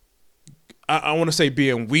 I want to say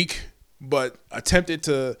being weak, but attempted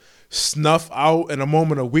to snuff out in a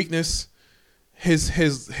moment of weakness his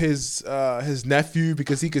nephew,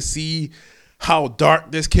 because he could see how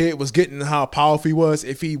dark this kid was getting and how powerful he was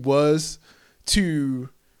if he was to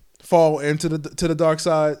fall into the dark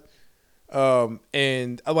side.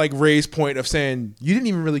 And I like Rey's point of saying you didn't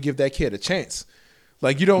even really give that kid a chance.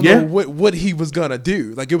 Like, you don't know what he was gonna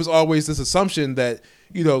do. Like, it was always this assumption that,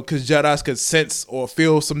 you know, because Jedi's could sense or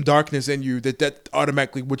feel some darkness in you, that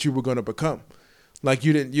automatically what you were gonna become. Like,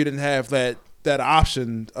 you didn't have that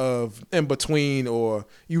option of in between, or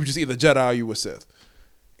you were just either Jedi or you were Sith.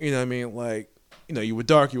 You know what I mean? Like, you know, you were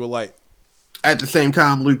dark, you were light. At the same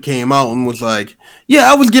time, Luke came out and was like,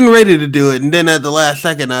 "Yeah, I was getting ready to do it, and then at the last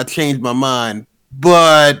second, I changed my mind."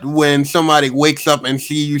 But when somebody wakes up and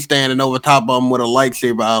see you standing over top of them with a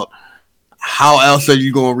lightsaber out, how else are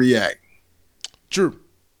you going to react? True.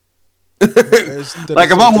 Like,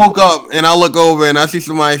 if I woke up and I look over and I see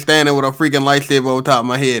somebody standing with a freaking lightsaber over top of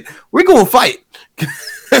my head, we're going to fight.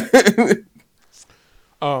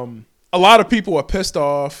 A lot of people are pissed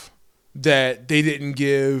off that they didn't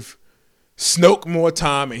give Snoke more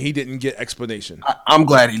time and he didn't get explanation. I'm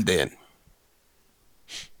glad he's dead.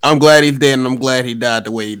 I'm glad he's dead, and I'm glad he died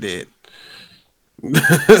the way he did.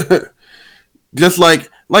 Just like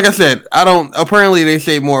I said, apparently they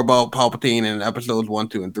say more about Palpatine in episodes 1,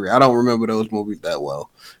 2, and 3. I don't remember those movies that well.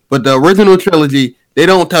 But the original trilogy, they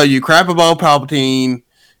don't tell you crap about Palpatine,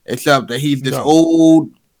 except that he's this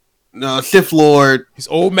old Sith Lord. He's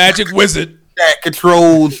old magic wizard that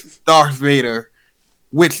controls Darth Vader,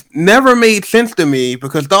 which never made sense to me,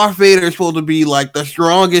 because Darth Vader is supposed to be like the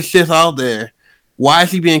strongest Sith out there. Why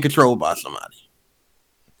is he being controlled by somebody?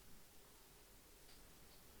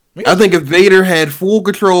 I think if Vader had full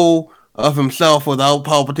control of himself without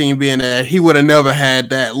Palpatine being there, he would have never had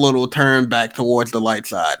that little turn back towards the light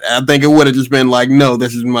side. I think it would have just been like, no,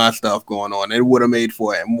 this is my stuff going on. It would have made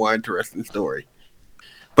for a more interesting story.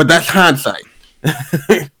 But that's hindsight.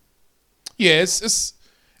 Yeah, it's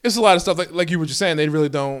a lot of stuff like you were just saying.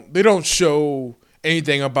 They don't show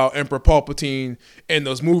anything about Emperor Palpatine in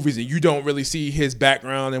those movies, and you don't really see his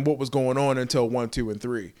background and what was going on until 1, 2, and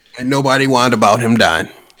 3. And nobody whined about him dying.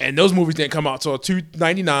 And those movies didn't come out until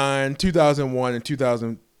 1999, 2001, and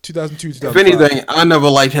 2002, 2005. If anything, I never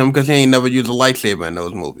liked him because he ain't never used a lightsaber in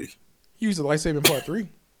those movies. He used a lightsaber in Part 3.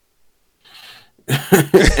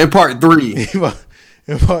 In Part 3.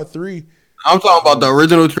 In Part 3. I'm talking about the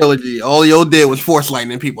original trilogy. All Yo did was force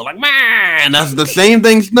lightning people. Like, man, that's the same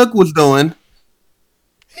thing Snook was doing.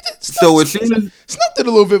 Snook did a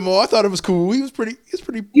little bit more. I thought it was cool. He was pretty.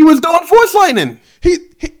 He was doing force lightning. He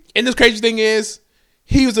and this crazy thing is,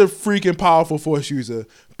 he was a freaking powerful force user.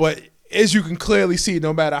 But as you can clearly see,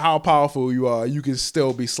 no matter how powerful you are, you can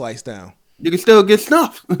still be sliced down. You can still get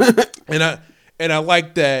snuffed. and I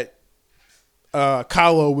like that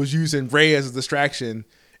Kylo was using Rey as a distraction,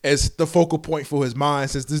 as the focal point for his mind,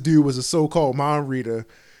 since this dude was a so-called mind reader.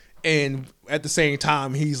 And at the same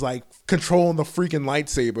time, he's like controlling the freaking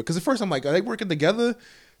lightsaber. Because at first I'm like, are they working together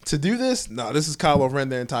to do this? No, this is Kylo Ren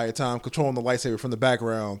the entire time, controlling the lightsaber from the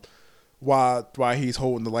background while he's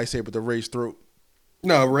holding the lightsaber to Rey's throat.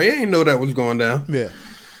 No, Rey ain't know that was going down. Yeah.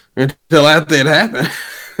 Until after it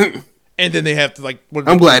happened. And then they have to like...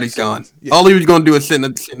 I'm glad he's gone. Yeah. All he was going to do is sit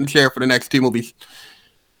in the chair for the next 2 movies.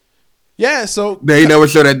 Yeah, so... They ain't never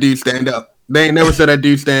saw that dude stand up.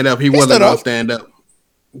 He wasn't going to stand up.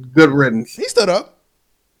 Good riddance. He stood up.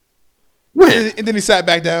 When? And then he sat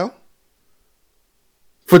back down.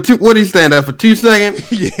 What did he stand up for 2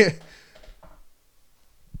 seconds? Yeah.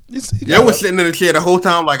 Yo was sitting in the chair the whole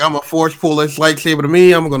time like, I'm a force pull this lightsaber to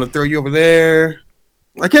me. I'm going to throw you over there.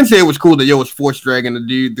 I can't say it was cool that Yo was force dragging the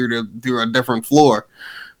dude through a different floor.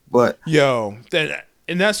 But... Yo,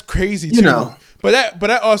 and that's crazy too. You know. But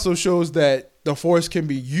that also shows that the force can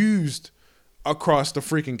be used across the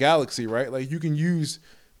freaking galaxy, right? Like you can use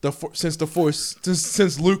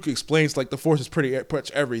since Luke explains like the force is pretty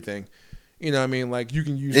much everything. You know what I mean? Like you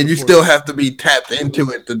can use, and you force. Still have to be tapped into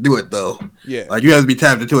it to do it though. Yeah, like you have to be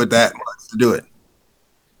tapped into it that much to do it.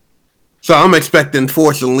 So I'm expecting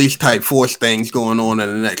Force Unleashed type Force things going on in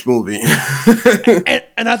the next movie.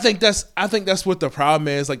 and I think that's what the problem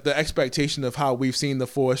is. Like the expectation of how we've seen the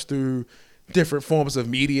Force through different forms of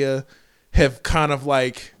media have kind of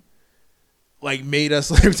like made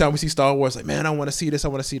us every time we see Star Wars like, man, I want to see this, I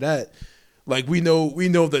want to see that. Like we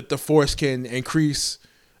know that the Force can increase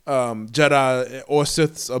Jedi or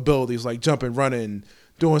Sith's abilities, like jumping, running,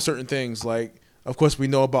 doing certain things. Like of course we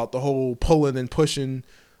know about the whole pulling and pushing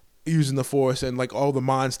using the Force and like all the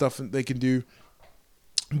mind stuff they can do.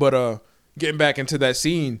 But getting back into that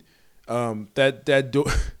scene, that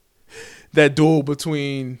duel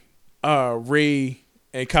between Rey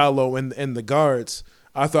and Kylo and the guards,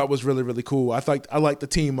 I thought was really, really cool. I liked the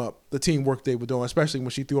teamwork they were doing, especially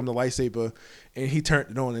when she threw him the lightsaber and he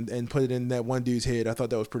turned it on and put it in that one dude's head. I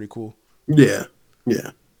thought that was pretty cool. Yeah,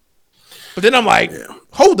 yeah. But then I'm like,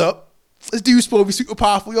 hold up. This dude's supposed to be super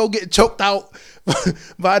powerful. Yo, getting choked out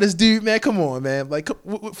by this dude, man. Come on, man. Like,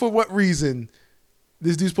 for what reason?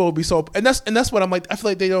 This dude's supposed to be so... And that's what I'm like. I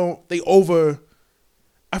feel like I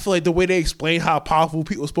feel like the way they explain how powerful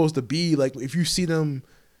people are supposed to be, like, if you see them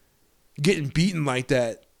getting beaten like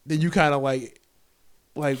that, then you kind of like...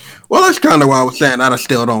 Well, that's kind of why I was saying I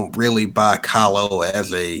still don't really buy Kylo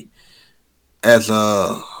as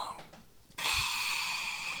a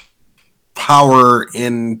power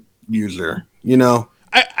in user, you know.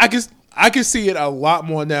 I can see it a lot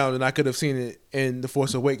more now than I could have seen it in The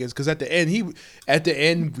Force Awakens, because at the end you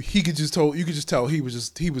could just tell he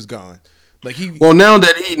was gone. Like well, now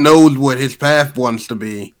that he knows what his path wants to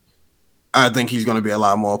be, I think he's going to be a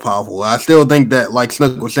lot more powerful. I still think that, like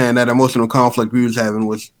Snook was saying, that emotional conflict we was having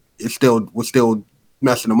was still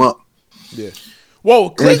messing him up. Yeah.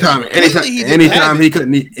 Well, anytime he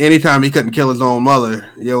couldn't kill his own mother,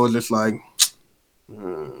 Yo was just like.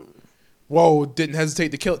 Whoa! Didn't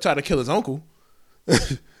hesitate to try to kill his uncle.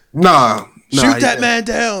 Nah, shoot that man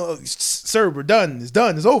down, sir. We're done. It's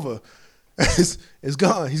done. It's over. It's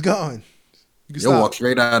gone. He's gone. Yo walk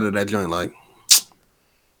straight out of that joint like,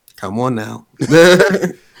 come on now.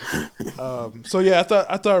 So yeah,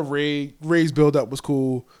 I thought Rey's build up was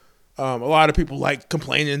cool. A lot of people like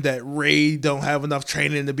complaining that Rey don't have enough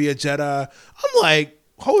training to be a Jedi. I'm like,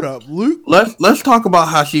 hold up, Luke. Let's talk about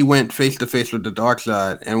how she went face to face with the dark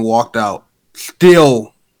side and walked out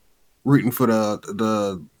still rooting for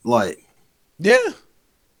the light. Yeah.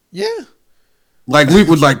 Yeah. Like Luke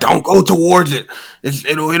was like, "Don't go towards it.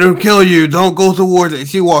 It'll kill you. Don't go towards it." And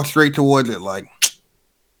she walked straight towards it. Like,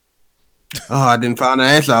 oh, I didn't find the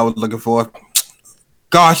answer I was looking for.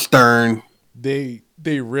 Gosh darn. They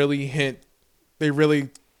really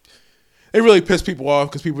pissed people off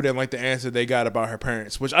because people didn't like the answer they got about her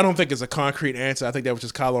parents, which I don't think is a concrete answer. I think that was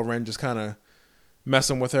just Kylo Ren just kind of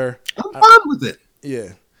messing with her. I'm fine with it.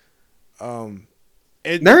 Yeah.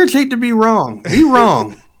 Nerds hate to be wrong. Be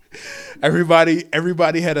wrong.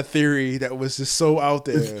 Everybody had a theory that was just so out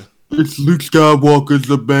there. It's Luke Skywalker's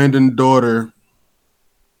abandoned daughter.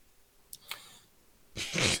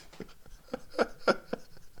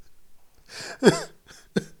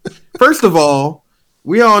 First of all,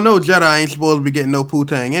 we all know Jedi ain't supposed to be getting no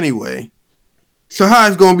poo-tang anyway. So how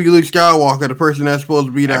is going to be Luke Skywalker, the person that's supposed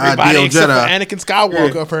to be the ideal except Jedi? For Anakin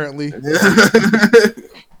Skywalker, apparently.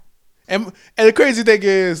 and the crazy thing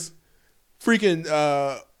is, freaking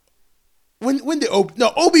when did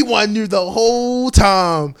Obi-Wan knew the whole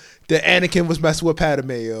time that Anakin was messing with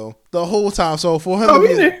Padme, yo. The whole time. So for him to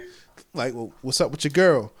be like, well, what's up with your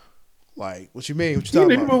girl? Like, what you mean? What you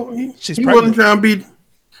talking about? She's he pregnant.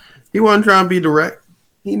 He wasn't trying to be direct.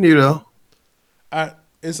 He knew though.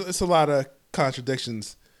 It's a lot of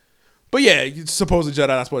contradictions. But yeah, supposedly Jedi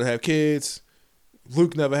not supposed to have kids.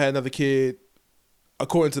 Luke never had another kid.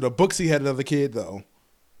 According to the books, he had another kid though.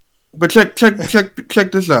 But check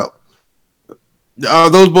this out.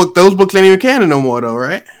 Those books ain't even canon no more though,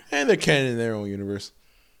 right? And they're canon in their own universe.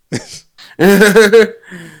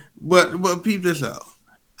 But peep this out.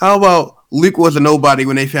 How about Luke was a nobody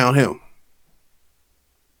when they found him?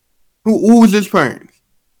 Who was his parents?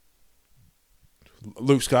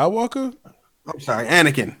 Luke Skywalker? I'm sorry,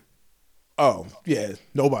 Anakin. Oh, yeah,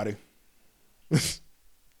 nobody.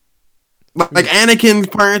 Like Anakin's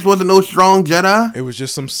parents wasn't no strong Jedi. It was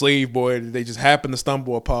just some slave boy that they just happened to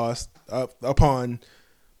stumble upon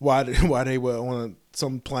while they were on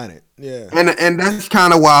some planet. Yeah, and that's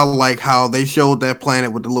kind of why, like, how they showed that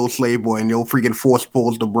planet with the little slave boy and your freaking force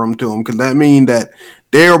pulls the broom to him, because that means that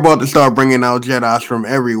they're about to start bringing out Jedis from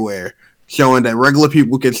everywhere, showing that regular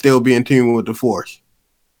people can still be in tune with the force.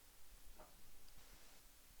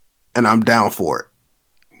 And I'm down for it.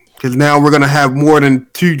 Because now we're going to have more than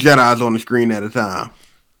 2 Jedis on the screen at a time.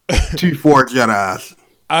 2 Force Jedis.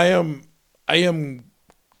 I am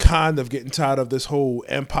kind of getting tired of this whole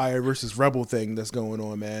Empire versus Rebel thing that's going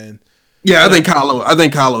on, man. Yeah, I think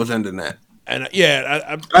Kylo's ending that. And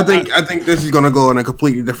yeah, I think this is going to go in a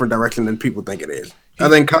completely different direction than people think it is. I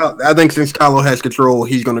think since Kylo has control,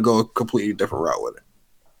 he's going to go a completely different route with it.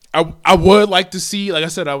 I would like to see, like I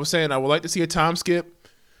said, I would like to see a time skip.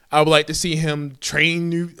 I would like to see him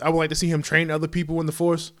train other people in the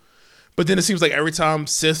Force. But then it seems like every time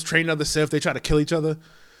Sith train other Sith, they try to kill each other.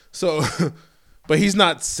 So, but he's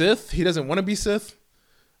not Sith. He doesn't want to be Sith,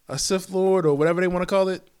 a Sith Lord or whatever they want to call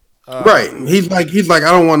it. Right. He's like,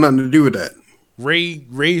 I don't want nothing to do with that.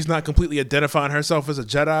 Rey's not completely identifying herself as a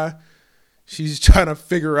Jedi. She's trying to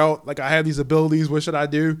figure out, like, I have these abilities. What should I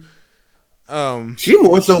do? She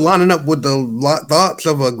more so lining up with the thoughts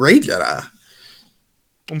of a great Jedi.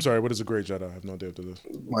 I'm sorry, what is a great Jedi? I have no idea what this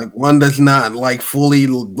is. Like one that's not like fully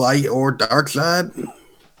light or dark side,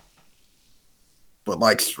 but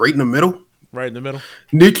like straight in the middle. Right in the middle.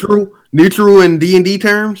 Neutral in D&D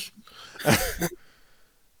terms.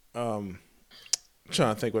 I'm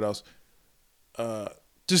trying to think what else. I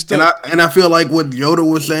feel like what Yoda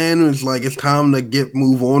was saying is like it's time to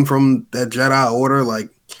move on from that Jedi Order. Like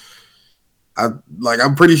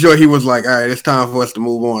I'm pretty sure he was like, all right, it's time for us to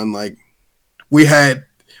move on. Like we had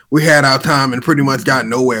our time and pretty much got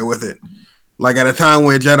nowhere with it. Like at a time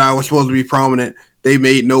where Jedi was supposed to be prominent, they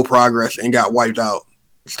made no progress and got wiped out.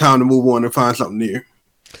 It's time to move on and find something new.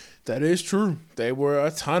 That is true. They were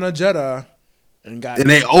a ton of Jedi and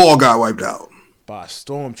they all got wiped out by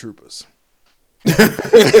stormtroopers.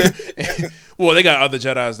 Well, they got other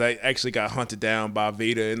Jedis that actually got hunted down by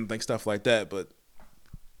Vader and like stuff like that. But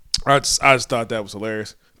I just thought that was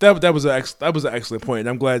hilarious. That was an excellent point. And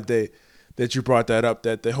I'm glad that you brought that up.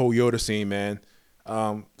 That the whole Yoda scene, man.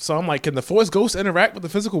 So I'm like, can the Force ghosts interact with the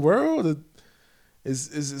physical world?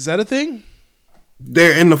 Is that a thing?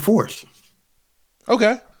 They're in the Force.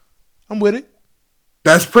 Okay, I'm with it.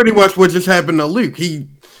 That's pretty much what just happened to Luke.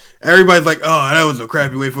 Everybody's like, oh, that was a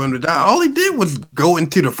crappy way for him to die. All he did was go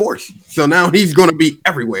into the Force. So now he's going to be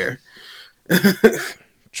everywhere.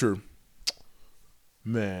 True.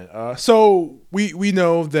 Man. So we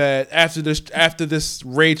know that after this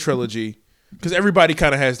Rey trilogy, because everybody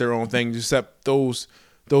kind of has their own thing, except those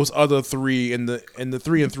other three in the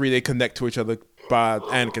 3 and 3, they connect to each other by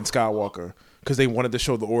Anakin Skywalker. because they wanted to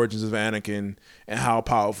show the origins of Anakin and how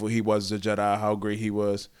powerful he was as a Jedi, how great he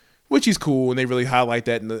was, which is cool, and they really highlight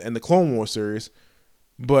that in the Clone Wars series.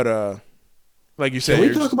 But like you said, can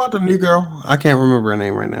we talk about the new girl? I can't remember her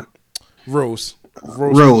name right now. Rose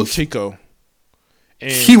Chico,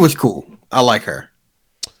 and she was cool. I like her.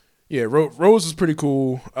 Yeah, Rose is pretty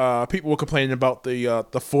cool. People were complaining about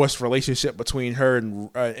the forced relationship between her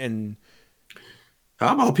and.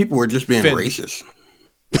 How about people were just being Finn. racist?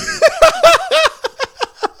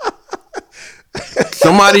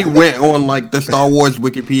 Somebody went on like the Star Wars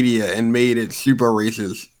Wikipedia and made it super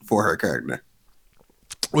racist for her character.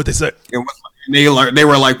 What they said? They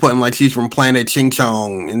were like putting like she's from planet Ching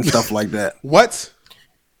Chong and stuff like that. What?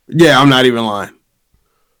 Yeah, I'm not even lying.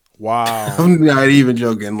 Wow. I'm not even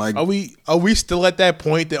joking. Like, are we still at that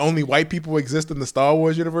point that only white people exist in the Star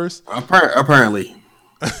Wars universe? Apparently.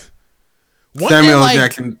 Samuel L.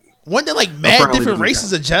 Jackson. Weren't there like mad different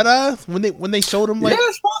races of Jedi when they showed them like? Yeah,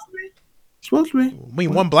 it's supposed to be. I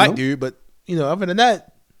mean, one black dude, but other than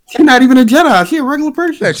that, she's not even a Jedi. She's a regular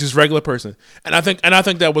person. Yeah, she's a regular person, and I think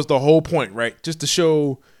that was the whole point, right? Just to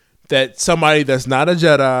show that somebody that's not a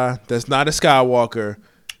Jedi, that's not a Skywalker,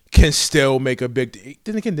 can still make a big.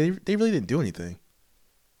 Then again, they really didn't do anything.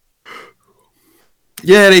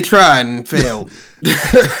 Yeah, they tried and failed.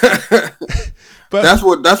 But that's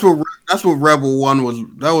what Rebel 1 was.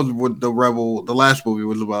 That was what the last movie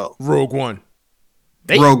was about. Rogue One.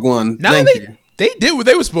 Rogue One. They did what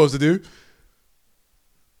they were supposed to do.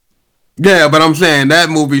 Yeah, but I'm saying that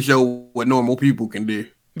movie showed what normal people can do.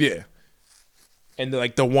 Yeah. And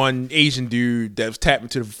the one Asian dude that was tapped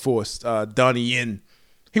into the Force, Donnie Yen,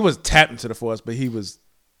 he was tapped into the Force, but he was,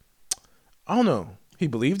 I don't know, he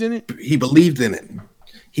believed in it. He believed in it.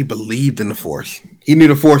 He believed in the Force. He knew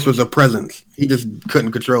the Force was a presence. He just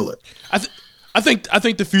couldn't control it. I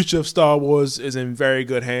think the future of Star Wars is in very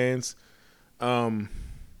good hands. I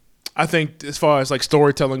think as far as like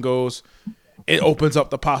storytelling goes, it opens up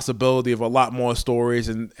the possibility of a lot more stories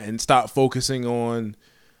and stop focusing on.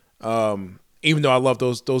 Even though I love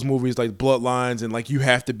those movies like Bloodlines and like you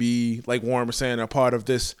have to be, like Warren was saying, a part of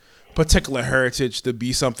this particular heritage to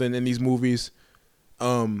be something in these movies.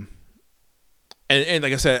 And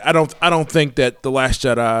like I said, I don't think that The Last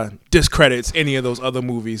Jedi discredits any of those other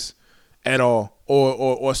movies at all,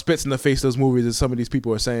 or spits in the face of those movies as some of these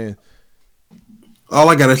people are saying. All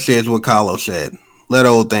I gotta say is what Kylo said: "Let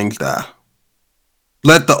old things die.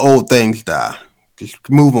 Let the old things die. Just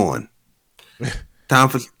move on. Time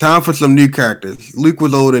for some new characters." Luke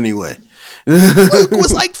was old anyway. Luke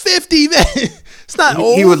was like 50, man. It's not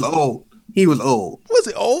old. He was old. He was old. Was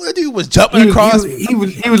it old? That dude was jumping across. He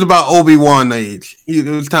was about Obi-Wan age. It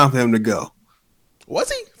was time for him to go. Was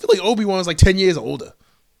he? I feel like Obi-Wan was like 10 years older.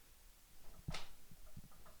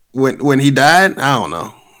 When he died, I don't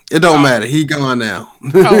know. It don't matter. He gone now.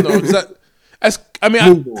 I don't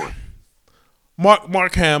know.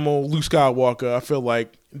 Mark Hamill, Luke Skywalker. I feel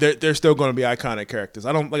like they're still going to be iconic characters.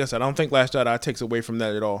 I don't think Last Jedi takes away from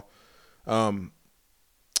that at all. I'm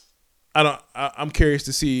curious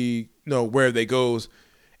to see where they goes,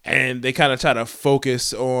 and they kind of try to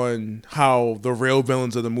focus on how the real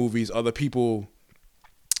villains of the movies are the people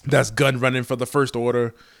that's gun running for the First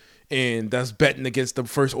Order and that's betting against the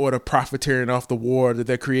First Order, profiteering off the war that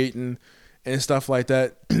they're creating and stuff like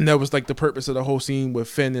that. And that was like the purpose of the whole scene with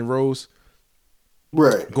Finn and Rose,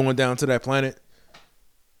 right, going down to that planet.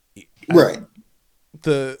 Right.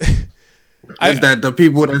 That the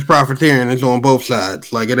people that's profiteering is on both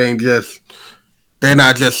sides. Like, it ain't just, they're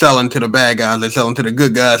not just selling to the bad guys, they're selling to the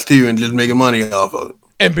good guys too and just making money off of it.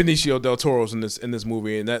 And Benicio del Toro's in this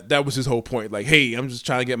movie, and that was his whole point. Like, hey, I'm just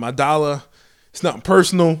trying to get my dollar. It's nothing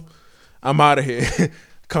personal. I'm out of here.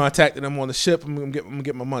 Contacted him on the ship. I'm gonna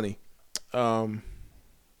get my money. Trying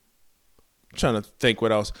to think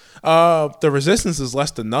what else. The Resistance is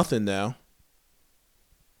less than nothing now.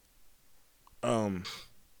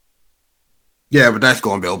 Yeah, but that's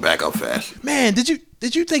going to build back up fast. Man, did you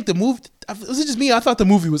think the movie? Was it just me? I thought the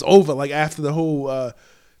movie was over. Like after the whole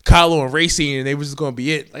Kylo and Rey scene, and they was just going to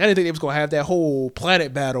be it. Like I didn't think they was going to have that whole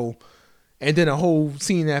planet battle, and then a whole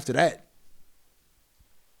scene after that.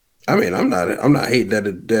 I mean, I'm not hating that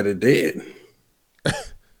it did. I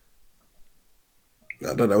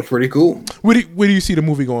thought that was pretty cool. Where do you see the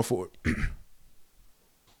movie going forward?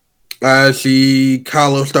 I see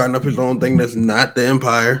Kylo starting up his own thing that's not the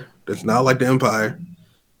Empire. That's not like the Empire.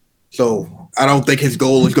 So I don't think his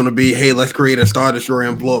goal is going to be, hey, let's create a Star Destroyer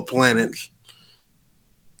and blow up planets.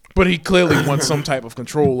 But he clearly wants some type of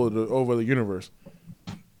control over the universe.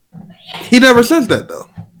 He never says that, though.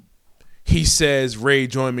 He says, Rey,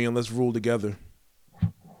 join me and let's rule together.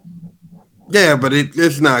 Yeah, but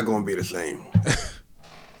it's not going to be the same.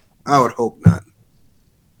 I would hope not.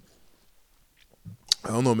 I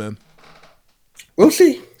don't know, man. We'll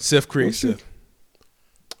see. Sith creates Sith.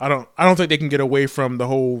 I don't think they can get away from the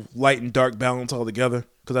whole light and dark balance altogether,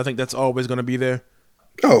 because I think that's always going to be there.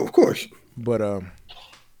 Oh, of course. But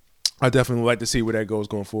I definitely like to see where that goes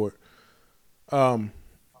going forward.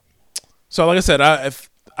 So like I said, if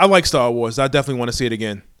I like Star Wars, I definitely want to see it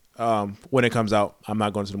again when it comes out. I'm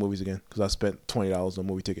not going to the movies again because I spent $20 on a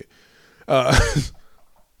movie ticket,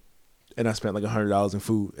 and I spent like $100 in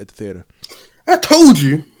food at the theater. I told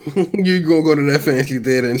you you're gonna go to that fancy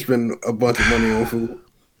theater and spend a bunch of money on food.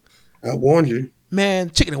 I warned you. Man,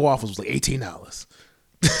 chicken and waffles was like $18.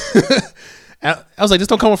 I was like, this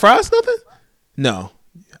don't come with fries, nothing? No.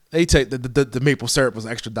 They take the maple syrup was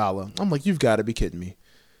an extra $1. I'm like, you've got to be kidding me.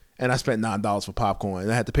 And I spent $9 for popcorn,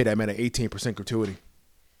 and I had to pay that man an 18% gratuity.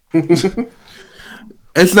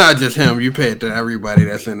 It's not just him. You pay it to everybody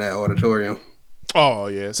that's in that auditorium. Oh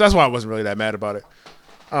yeah, so that's why I wasn't really that mad about it.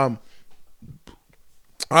 I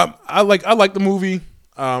like the movie.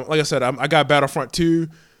 Like I said, I got Battlefront 2.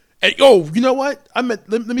 And you know what?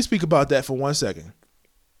 Let me speak about that for 1 second.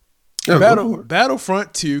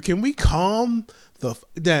 Battlefront 2. Can we calm the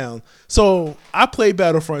down? So I played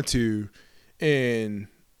Battlefront 2, and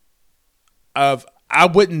I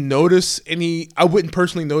wouldn't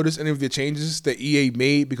personally notice any of the changes that EA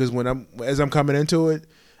made, because as I'm coming into it,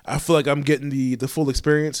 I feel like I'm getting the full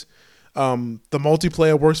experience. The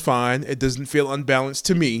multiplayer works fine. It doesn't feel unbalanced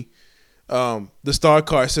to me. The star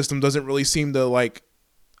card system doesn't really seem to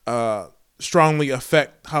strongly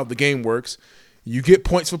affect how the game works. You get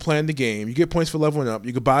points for playing the game. You get points for leveling up.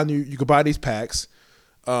 You could buy these packs.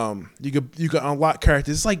 You could unlock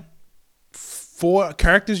characters. It's like 4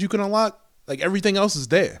 characters you can unlock. Like everything else is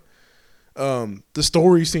there. The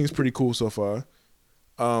story seems pretty cool so far.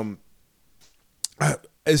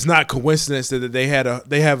 It's not coincidence that they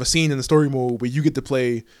have a scene in the story mode where you get to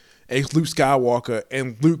play as Luke Skywalker,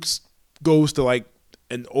 and Luke goes to like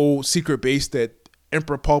an old secret base that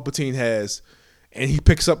Emperor Palpatine has, and he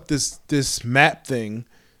picks up this map thing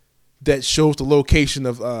that shows the location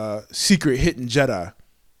of secret hidden Jedi,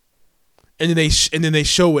 and then they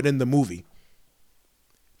show it in the movie.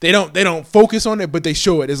 They don't focus on it, but they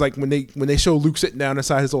show it. It's like when they show Luke sitting down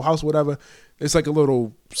inside his old house, or whatever. It's like a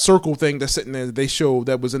little circle thing that's sitting there that they show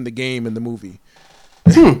that was in the game in the movie.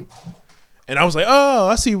 And I was like, oh,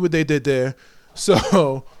 I see what they did there.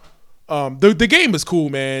 So the game is cool,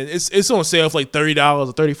 man. It's on sale for like $30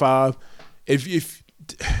 or $35. If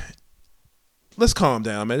let's calm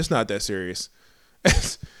down, man. It's not that serious.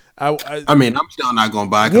 I mean, I'm still not going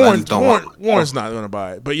to buy it. Warren's not going to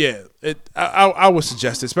buy it. But yeah, I would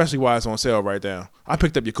suggest it, especially while it's on sale right now. I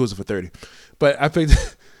picked up Yakuza for $30, but I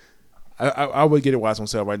would get it while it's on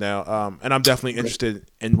sale right now. And I'm definitely interested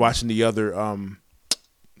in watching the other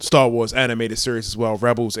Star Wars animated series as well,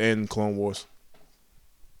 Rebels and Clone Wars.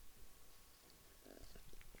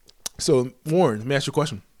 So, Warren, let me ask you a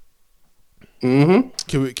question. Mm-hmm.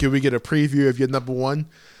 Can we get a preview of your number one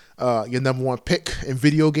pick in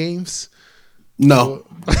video games? No,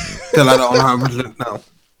 because I don't have no.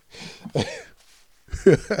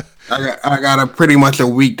 I got a pretty much a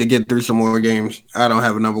week to get through some more games. I don't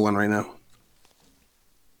have a number one right now.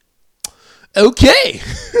 Okay.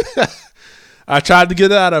 I tried to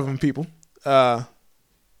get it out of them, people. Can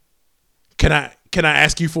I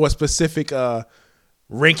ask you for a specific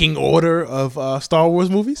ranking order of Star Wars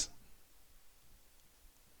movies?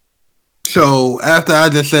 So after I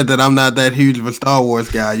just said that I'm not that huge of a Star Wars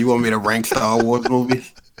guy, you want me to rank Star Wars movies?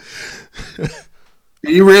 Are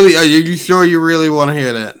you sure you really want to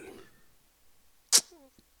hear that?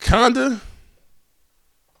 Kinda.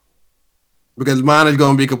 Because mine is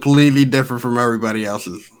going to be completely different from everybody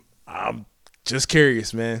else's. I'm just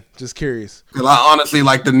curious, man. Just curious. Because I honestly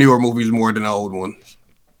like the newer movies more than the old ones.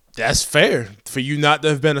 That's fair. For you not to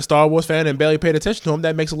have been a Star Wars fan and barely paid attention to them,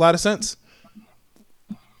 that makes a lot of sense.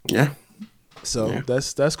 Yeah. So yeah.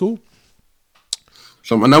 That's cool.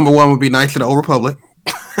 So my number one would be Knights of the Old Republic.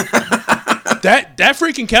 That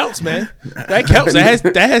freaking counts, man. That counts. That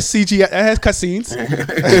has CGI. That has cutscenes.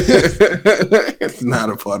 It's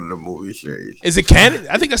not a part of the movie series. Is it canon?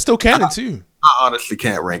 I think that's still canon too. I honestly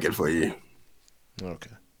can't rank it for you.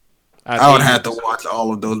 Okay. I would have to watch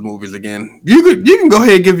all of those movies again. You can go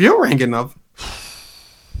ahead and give your ranking of.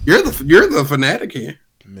 You're the fanatic here.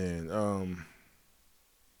 Man,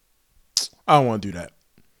 I don't want to do that.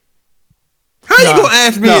 How you gonna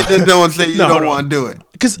ask me and then don't say you don't want to do it?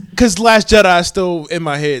 Because Last Jedi is still in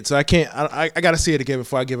my head, so I can't. I got to see it again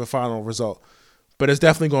before I give a final result. But it's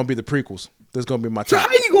definitely going to be the prequels. That's gonna be my So top.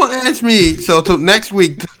 how you gonna ask me? So till next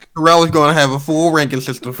week, Terrell is gonna have a full ranking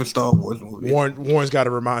system for Star Wars movies. Warren's got to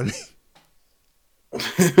remind me.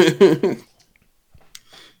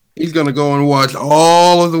 He's gonna go and watch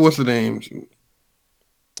all of the what's the names.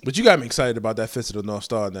 But you got me excited about that Fist of the North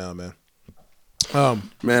Star now, man.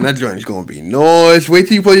 Man, that joint is gonna be noise. Wait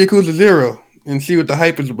till you play Yakuza 0 and see what the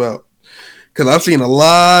hype is about. Because I've seen a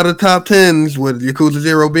lot of top 10s with Yakuza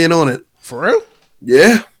 0 being on it. For real?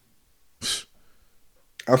 Yeah.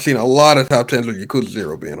 I've seen a lot of top 10s with Yakuza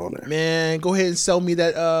 0 being on there. Man, go ahead and sell me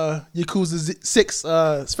that Yakuza 6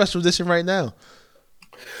 special edition right now.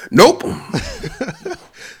 Nope.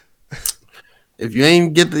 If you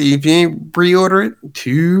ain't pre-order it,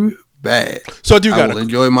 too bad. So I will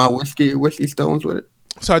enjoy my whiskey stones with it.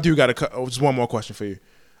 So I do got just one more question for you.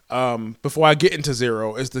 Before I get into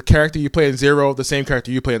Zero, is the character you play in Zero the same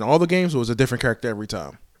character you play in all the games, or is it a different character every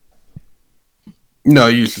time? No,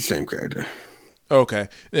 you use the same character. Okay.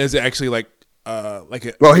 Is it actually like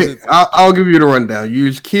Well, here, I'll give you the rundown. You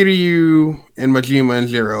use Kiryu and Majima in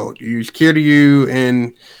Zero. You use Kiryu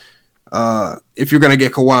and if you're gonna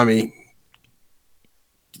get Kiwami,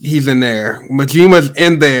 he's in there. Majima's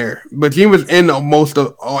in there. Majima's in most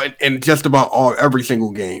of in just about every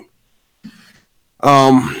single game.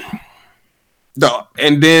 And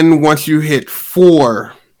then once you hit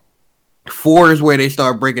 4 is where they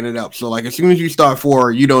start breaking it up. So like as soon as you start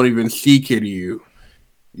 4, you don't even see Kiryu.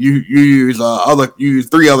 You use use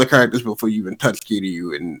 3 other characters before you even touch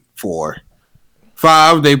Kiryu in 4.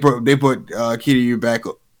 5 they put Kiryu back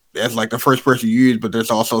as like the first person you use, but there's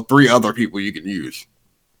also 3 other people you can use.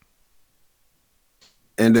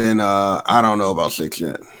 And then I don't know about 6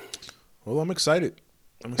 yet. Well, I'm excited.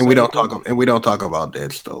 And we don't talk about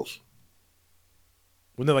Dead Stones.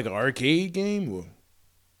 Wasn't it like an arcade game? Or?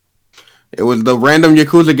 It was the random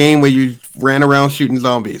Yakuza game where you ran around shooting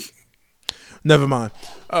zombies. Never mind.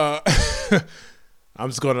 I'm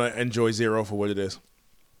just gonna enjoy Zero for what it is.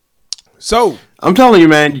 So I'm telling you,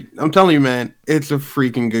 man. It's a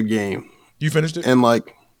freaking good game. You finished it? And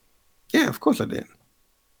like, yeah, of course I did.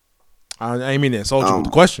 I didn't mean to insult you with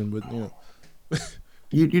the question, but you know.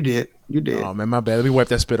 You did. Oh man, my bad. Let me wipe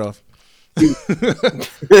that spit off.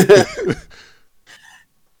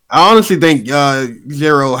 I honestly think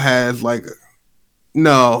Zero has like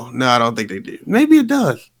no, I don't think they do. Maybe it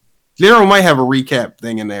does. Zero might have a recap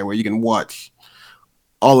thing in there where you can watch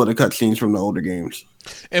all of the cutscenes from the older games.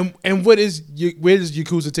 And where does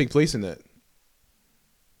Yakuza take place in that?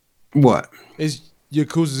 What? Is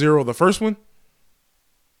Yakuza 0 the first one?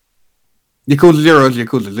 Yakuza 0 is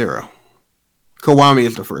Yakuza 0. Kiwami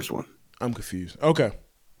is the first one. I'm confused. Okay.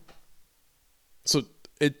 So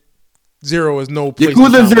Zero is no place.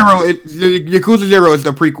 Yakuza 0 is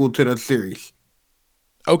the prequel to the series.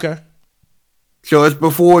 Okay. So it's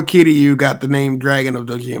before Kiryu got the name Dragon of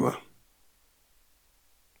Dojima.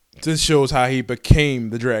 This shows how he became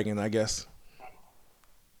the dragon, I guess.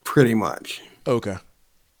 Pretty much. Okay.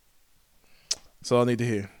 That's all I need to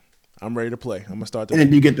hear. I'm ready to play. I'm gonna start.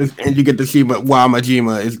 And you get to see why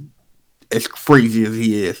Majima is as crazy as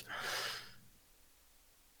he is.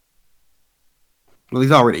 Well,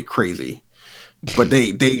 he's already crazy, but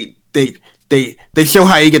they show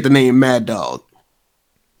how you get the name Mad Dog.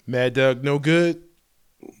 Mad Dog, no good.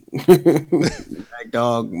 Mad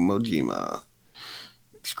Dog Majima.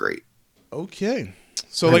 It's great. Okay,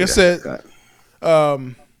 so like I said,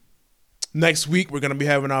 next week we're gonna be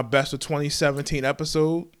having our best of 2017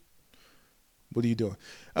 episode. What are you doing?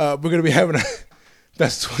 We're gonna be having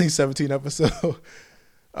that's 2017 episode.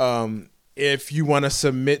 If you want to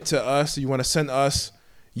submit to us, you want to send us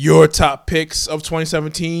your top picks of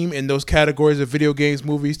 2017 in those categories of video games,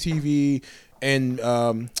 movies, TV,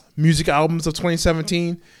 and music albums of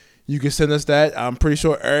 2017, you can send us that. I'm pretty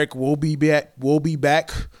sure Eric will be back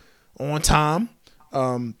on time.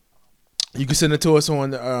 You can send it to us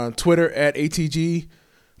on Twitter at ATG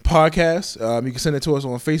Podcast. You can send it to us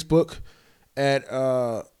on Facebook at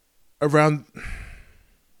around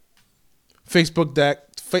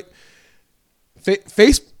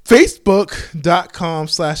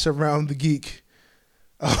Facebook.com/AroundTheGeek.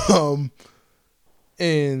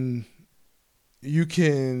 And you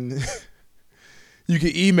can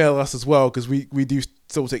email us as well, because we do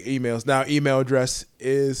still take emails. Now email address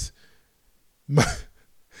is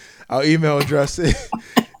our email address is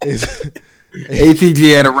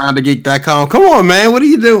ATG@AroundTheGeek.com. Come on, man. What are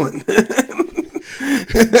you doing?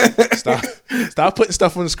 Stop putting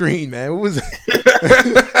stuff on the screen, man. What was it?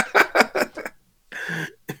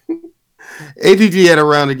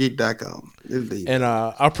 ATG@AroundTheGeek.com. And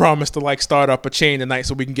I promise to start up a chain tonight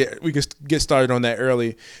so we can get started on that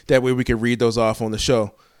early. That way we can read those off on the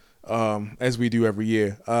show. as we do every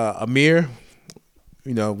year. Amir,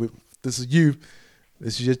 this is you.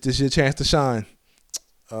 This is your chance to shine.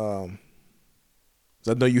 I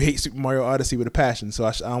know you hate Super Mario Odyssey with a passion, so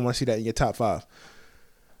I don't want to see that in your top 5.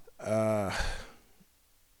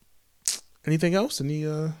 Anything else?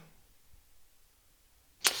 Nah,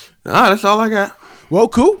 that's all I got. Well,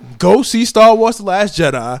 cool. Go see Star Wars The Last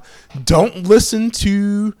Jedi. Don't listen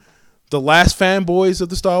to the last fanboys of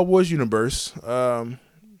the Star Wars universe.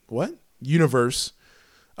 Universe.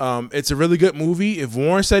 It's a really good movie. If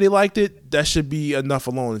Warren said he liked it, that should be enough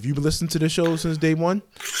alone. If you've been listening to the show since day one.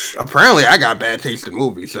 Apparently, I got bad taste in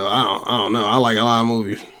movies, so I don't know. I like a lot of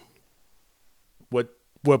movies.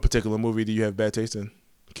 What particular movie do you have bad taste in?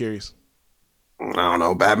 Curious. I don't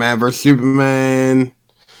know. Batman vs Superman.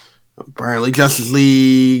 Apparently Justice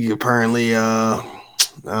League. Apparently, I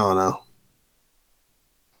don't know.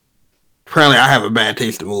 Apparently, I have a bad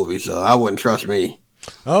taste in movies, so I wouldn't trust me.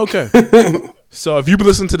 Okay. So if you've been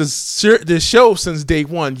listening to this show since day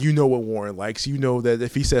one, you know what Warren likes. You know that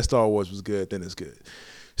if he said Star Wars was good, then it's good.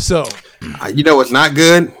 So, you know what's not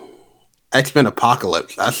good? X-Men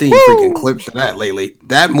Apocalypse. I've seen freaking clips of that lately.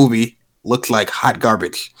 That movie looks like hot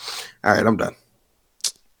garbage. All right, I'm done.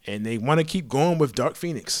 And they want to keep going with Dark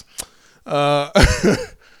Phoenix. I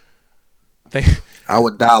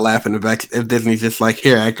would die laughing if Disney's just like,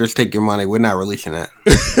 here, actors, take your money. We're not releasing that.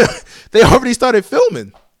 They already started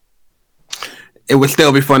filming. It would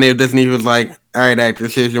still be funny if Disney was like, all right,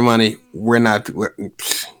 actors, here's your money.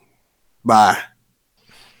 Bye.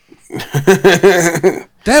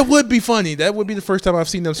 That would be funny. That would be the first time I've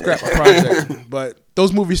seen them scrap a project. But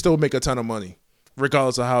those movies still make a ton of money,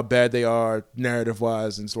 regardless of how bad they are,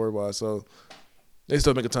 narrative-wise and story-wise. So they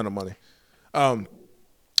still make a ton of money.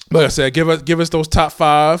 Like I said, give us those top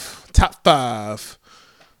five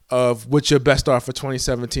of what your best are for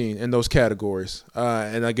 2017 in those categories.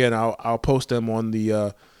 And again, I'll post them on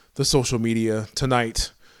the social media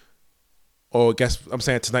tonight. Or I guess I'm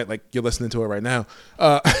saying tonight, like you're listening to it right now.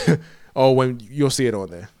 Or when you'll see it on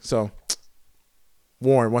there. So,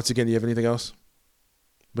 Warren, once again, do you have anything else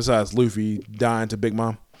besides Luffy dying to Big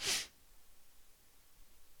Mom?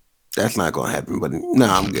 That's not gonna happen. But no,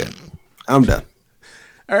 I'm good. I'm done.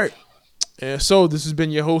 All right. So this has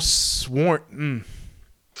been your host, Warren.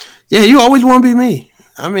 Yeah, you always want to be me.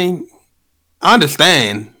 I mean, I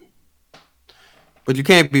understand, but you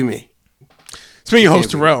can't be me. It's been your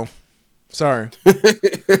host, Terrell. Sorry.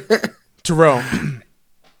 Terrell.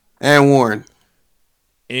 And Warren.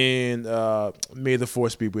 And may the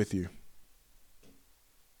force be with you.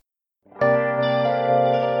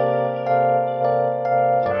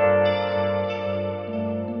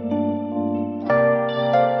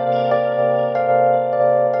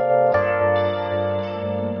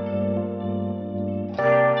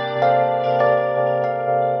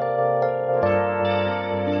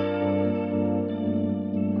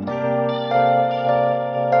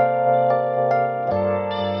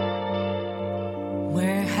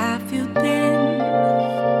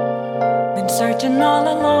 Searching all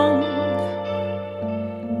along,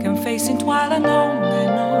 confessing while alone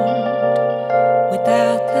and on,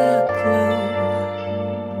 without a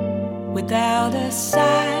clue, without a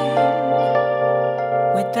sign,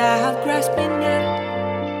 without grasping it.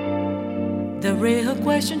 The real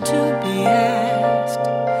question to be asked: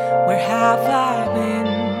 where have I been?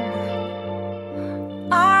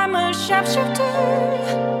 I'm a sharpshooter,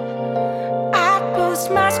 Apple's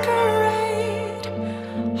masquerade.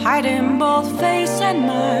 Hiding both face and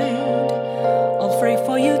mind, all free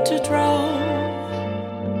for you to draw.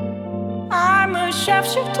 I'm a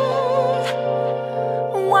sharpshooter,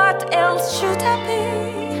 what else should I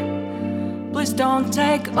be? Please don't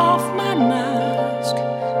take off my mask,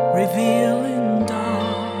 reveal it.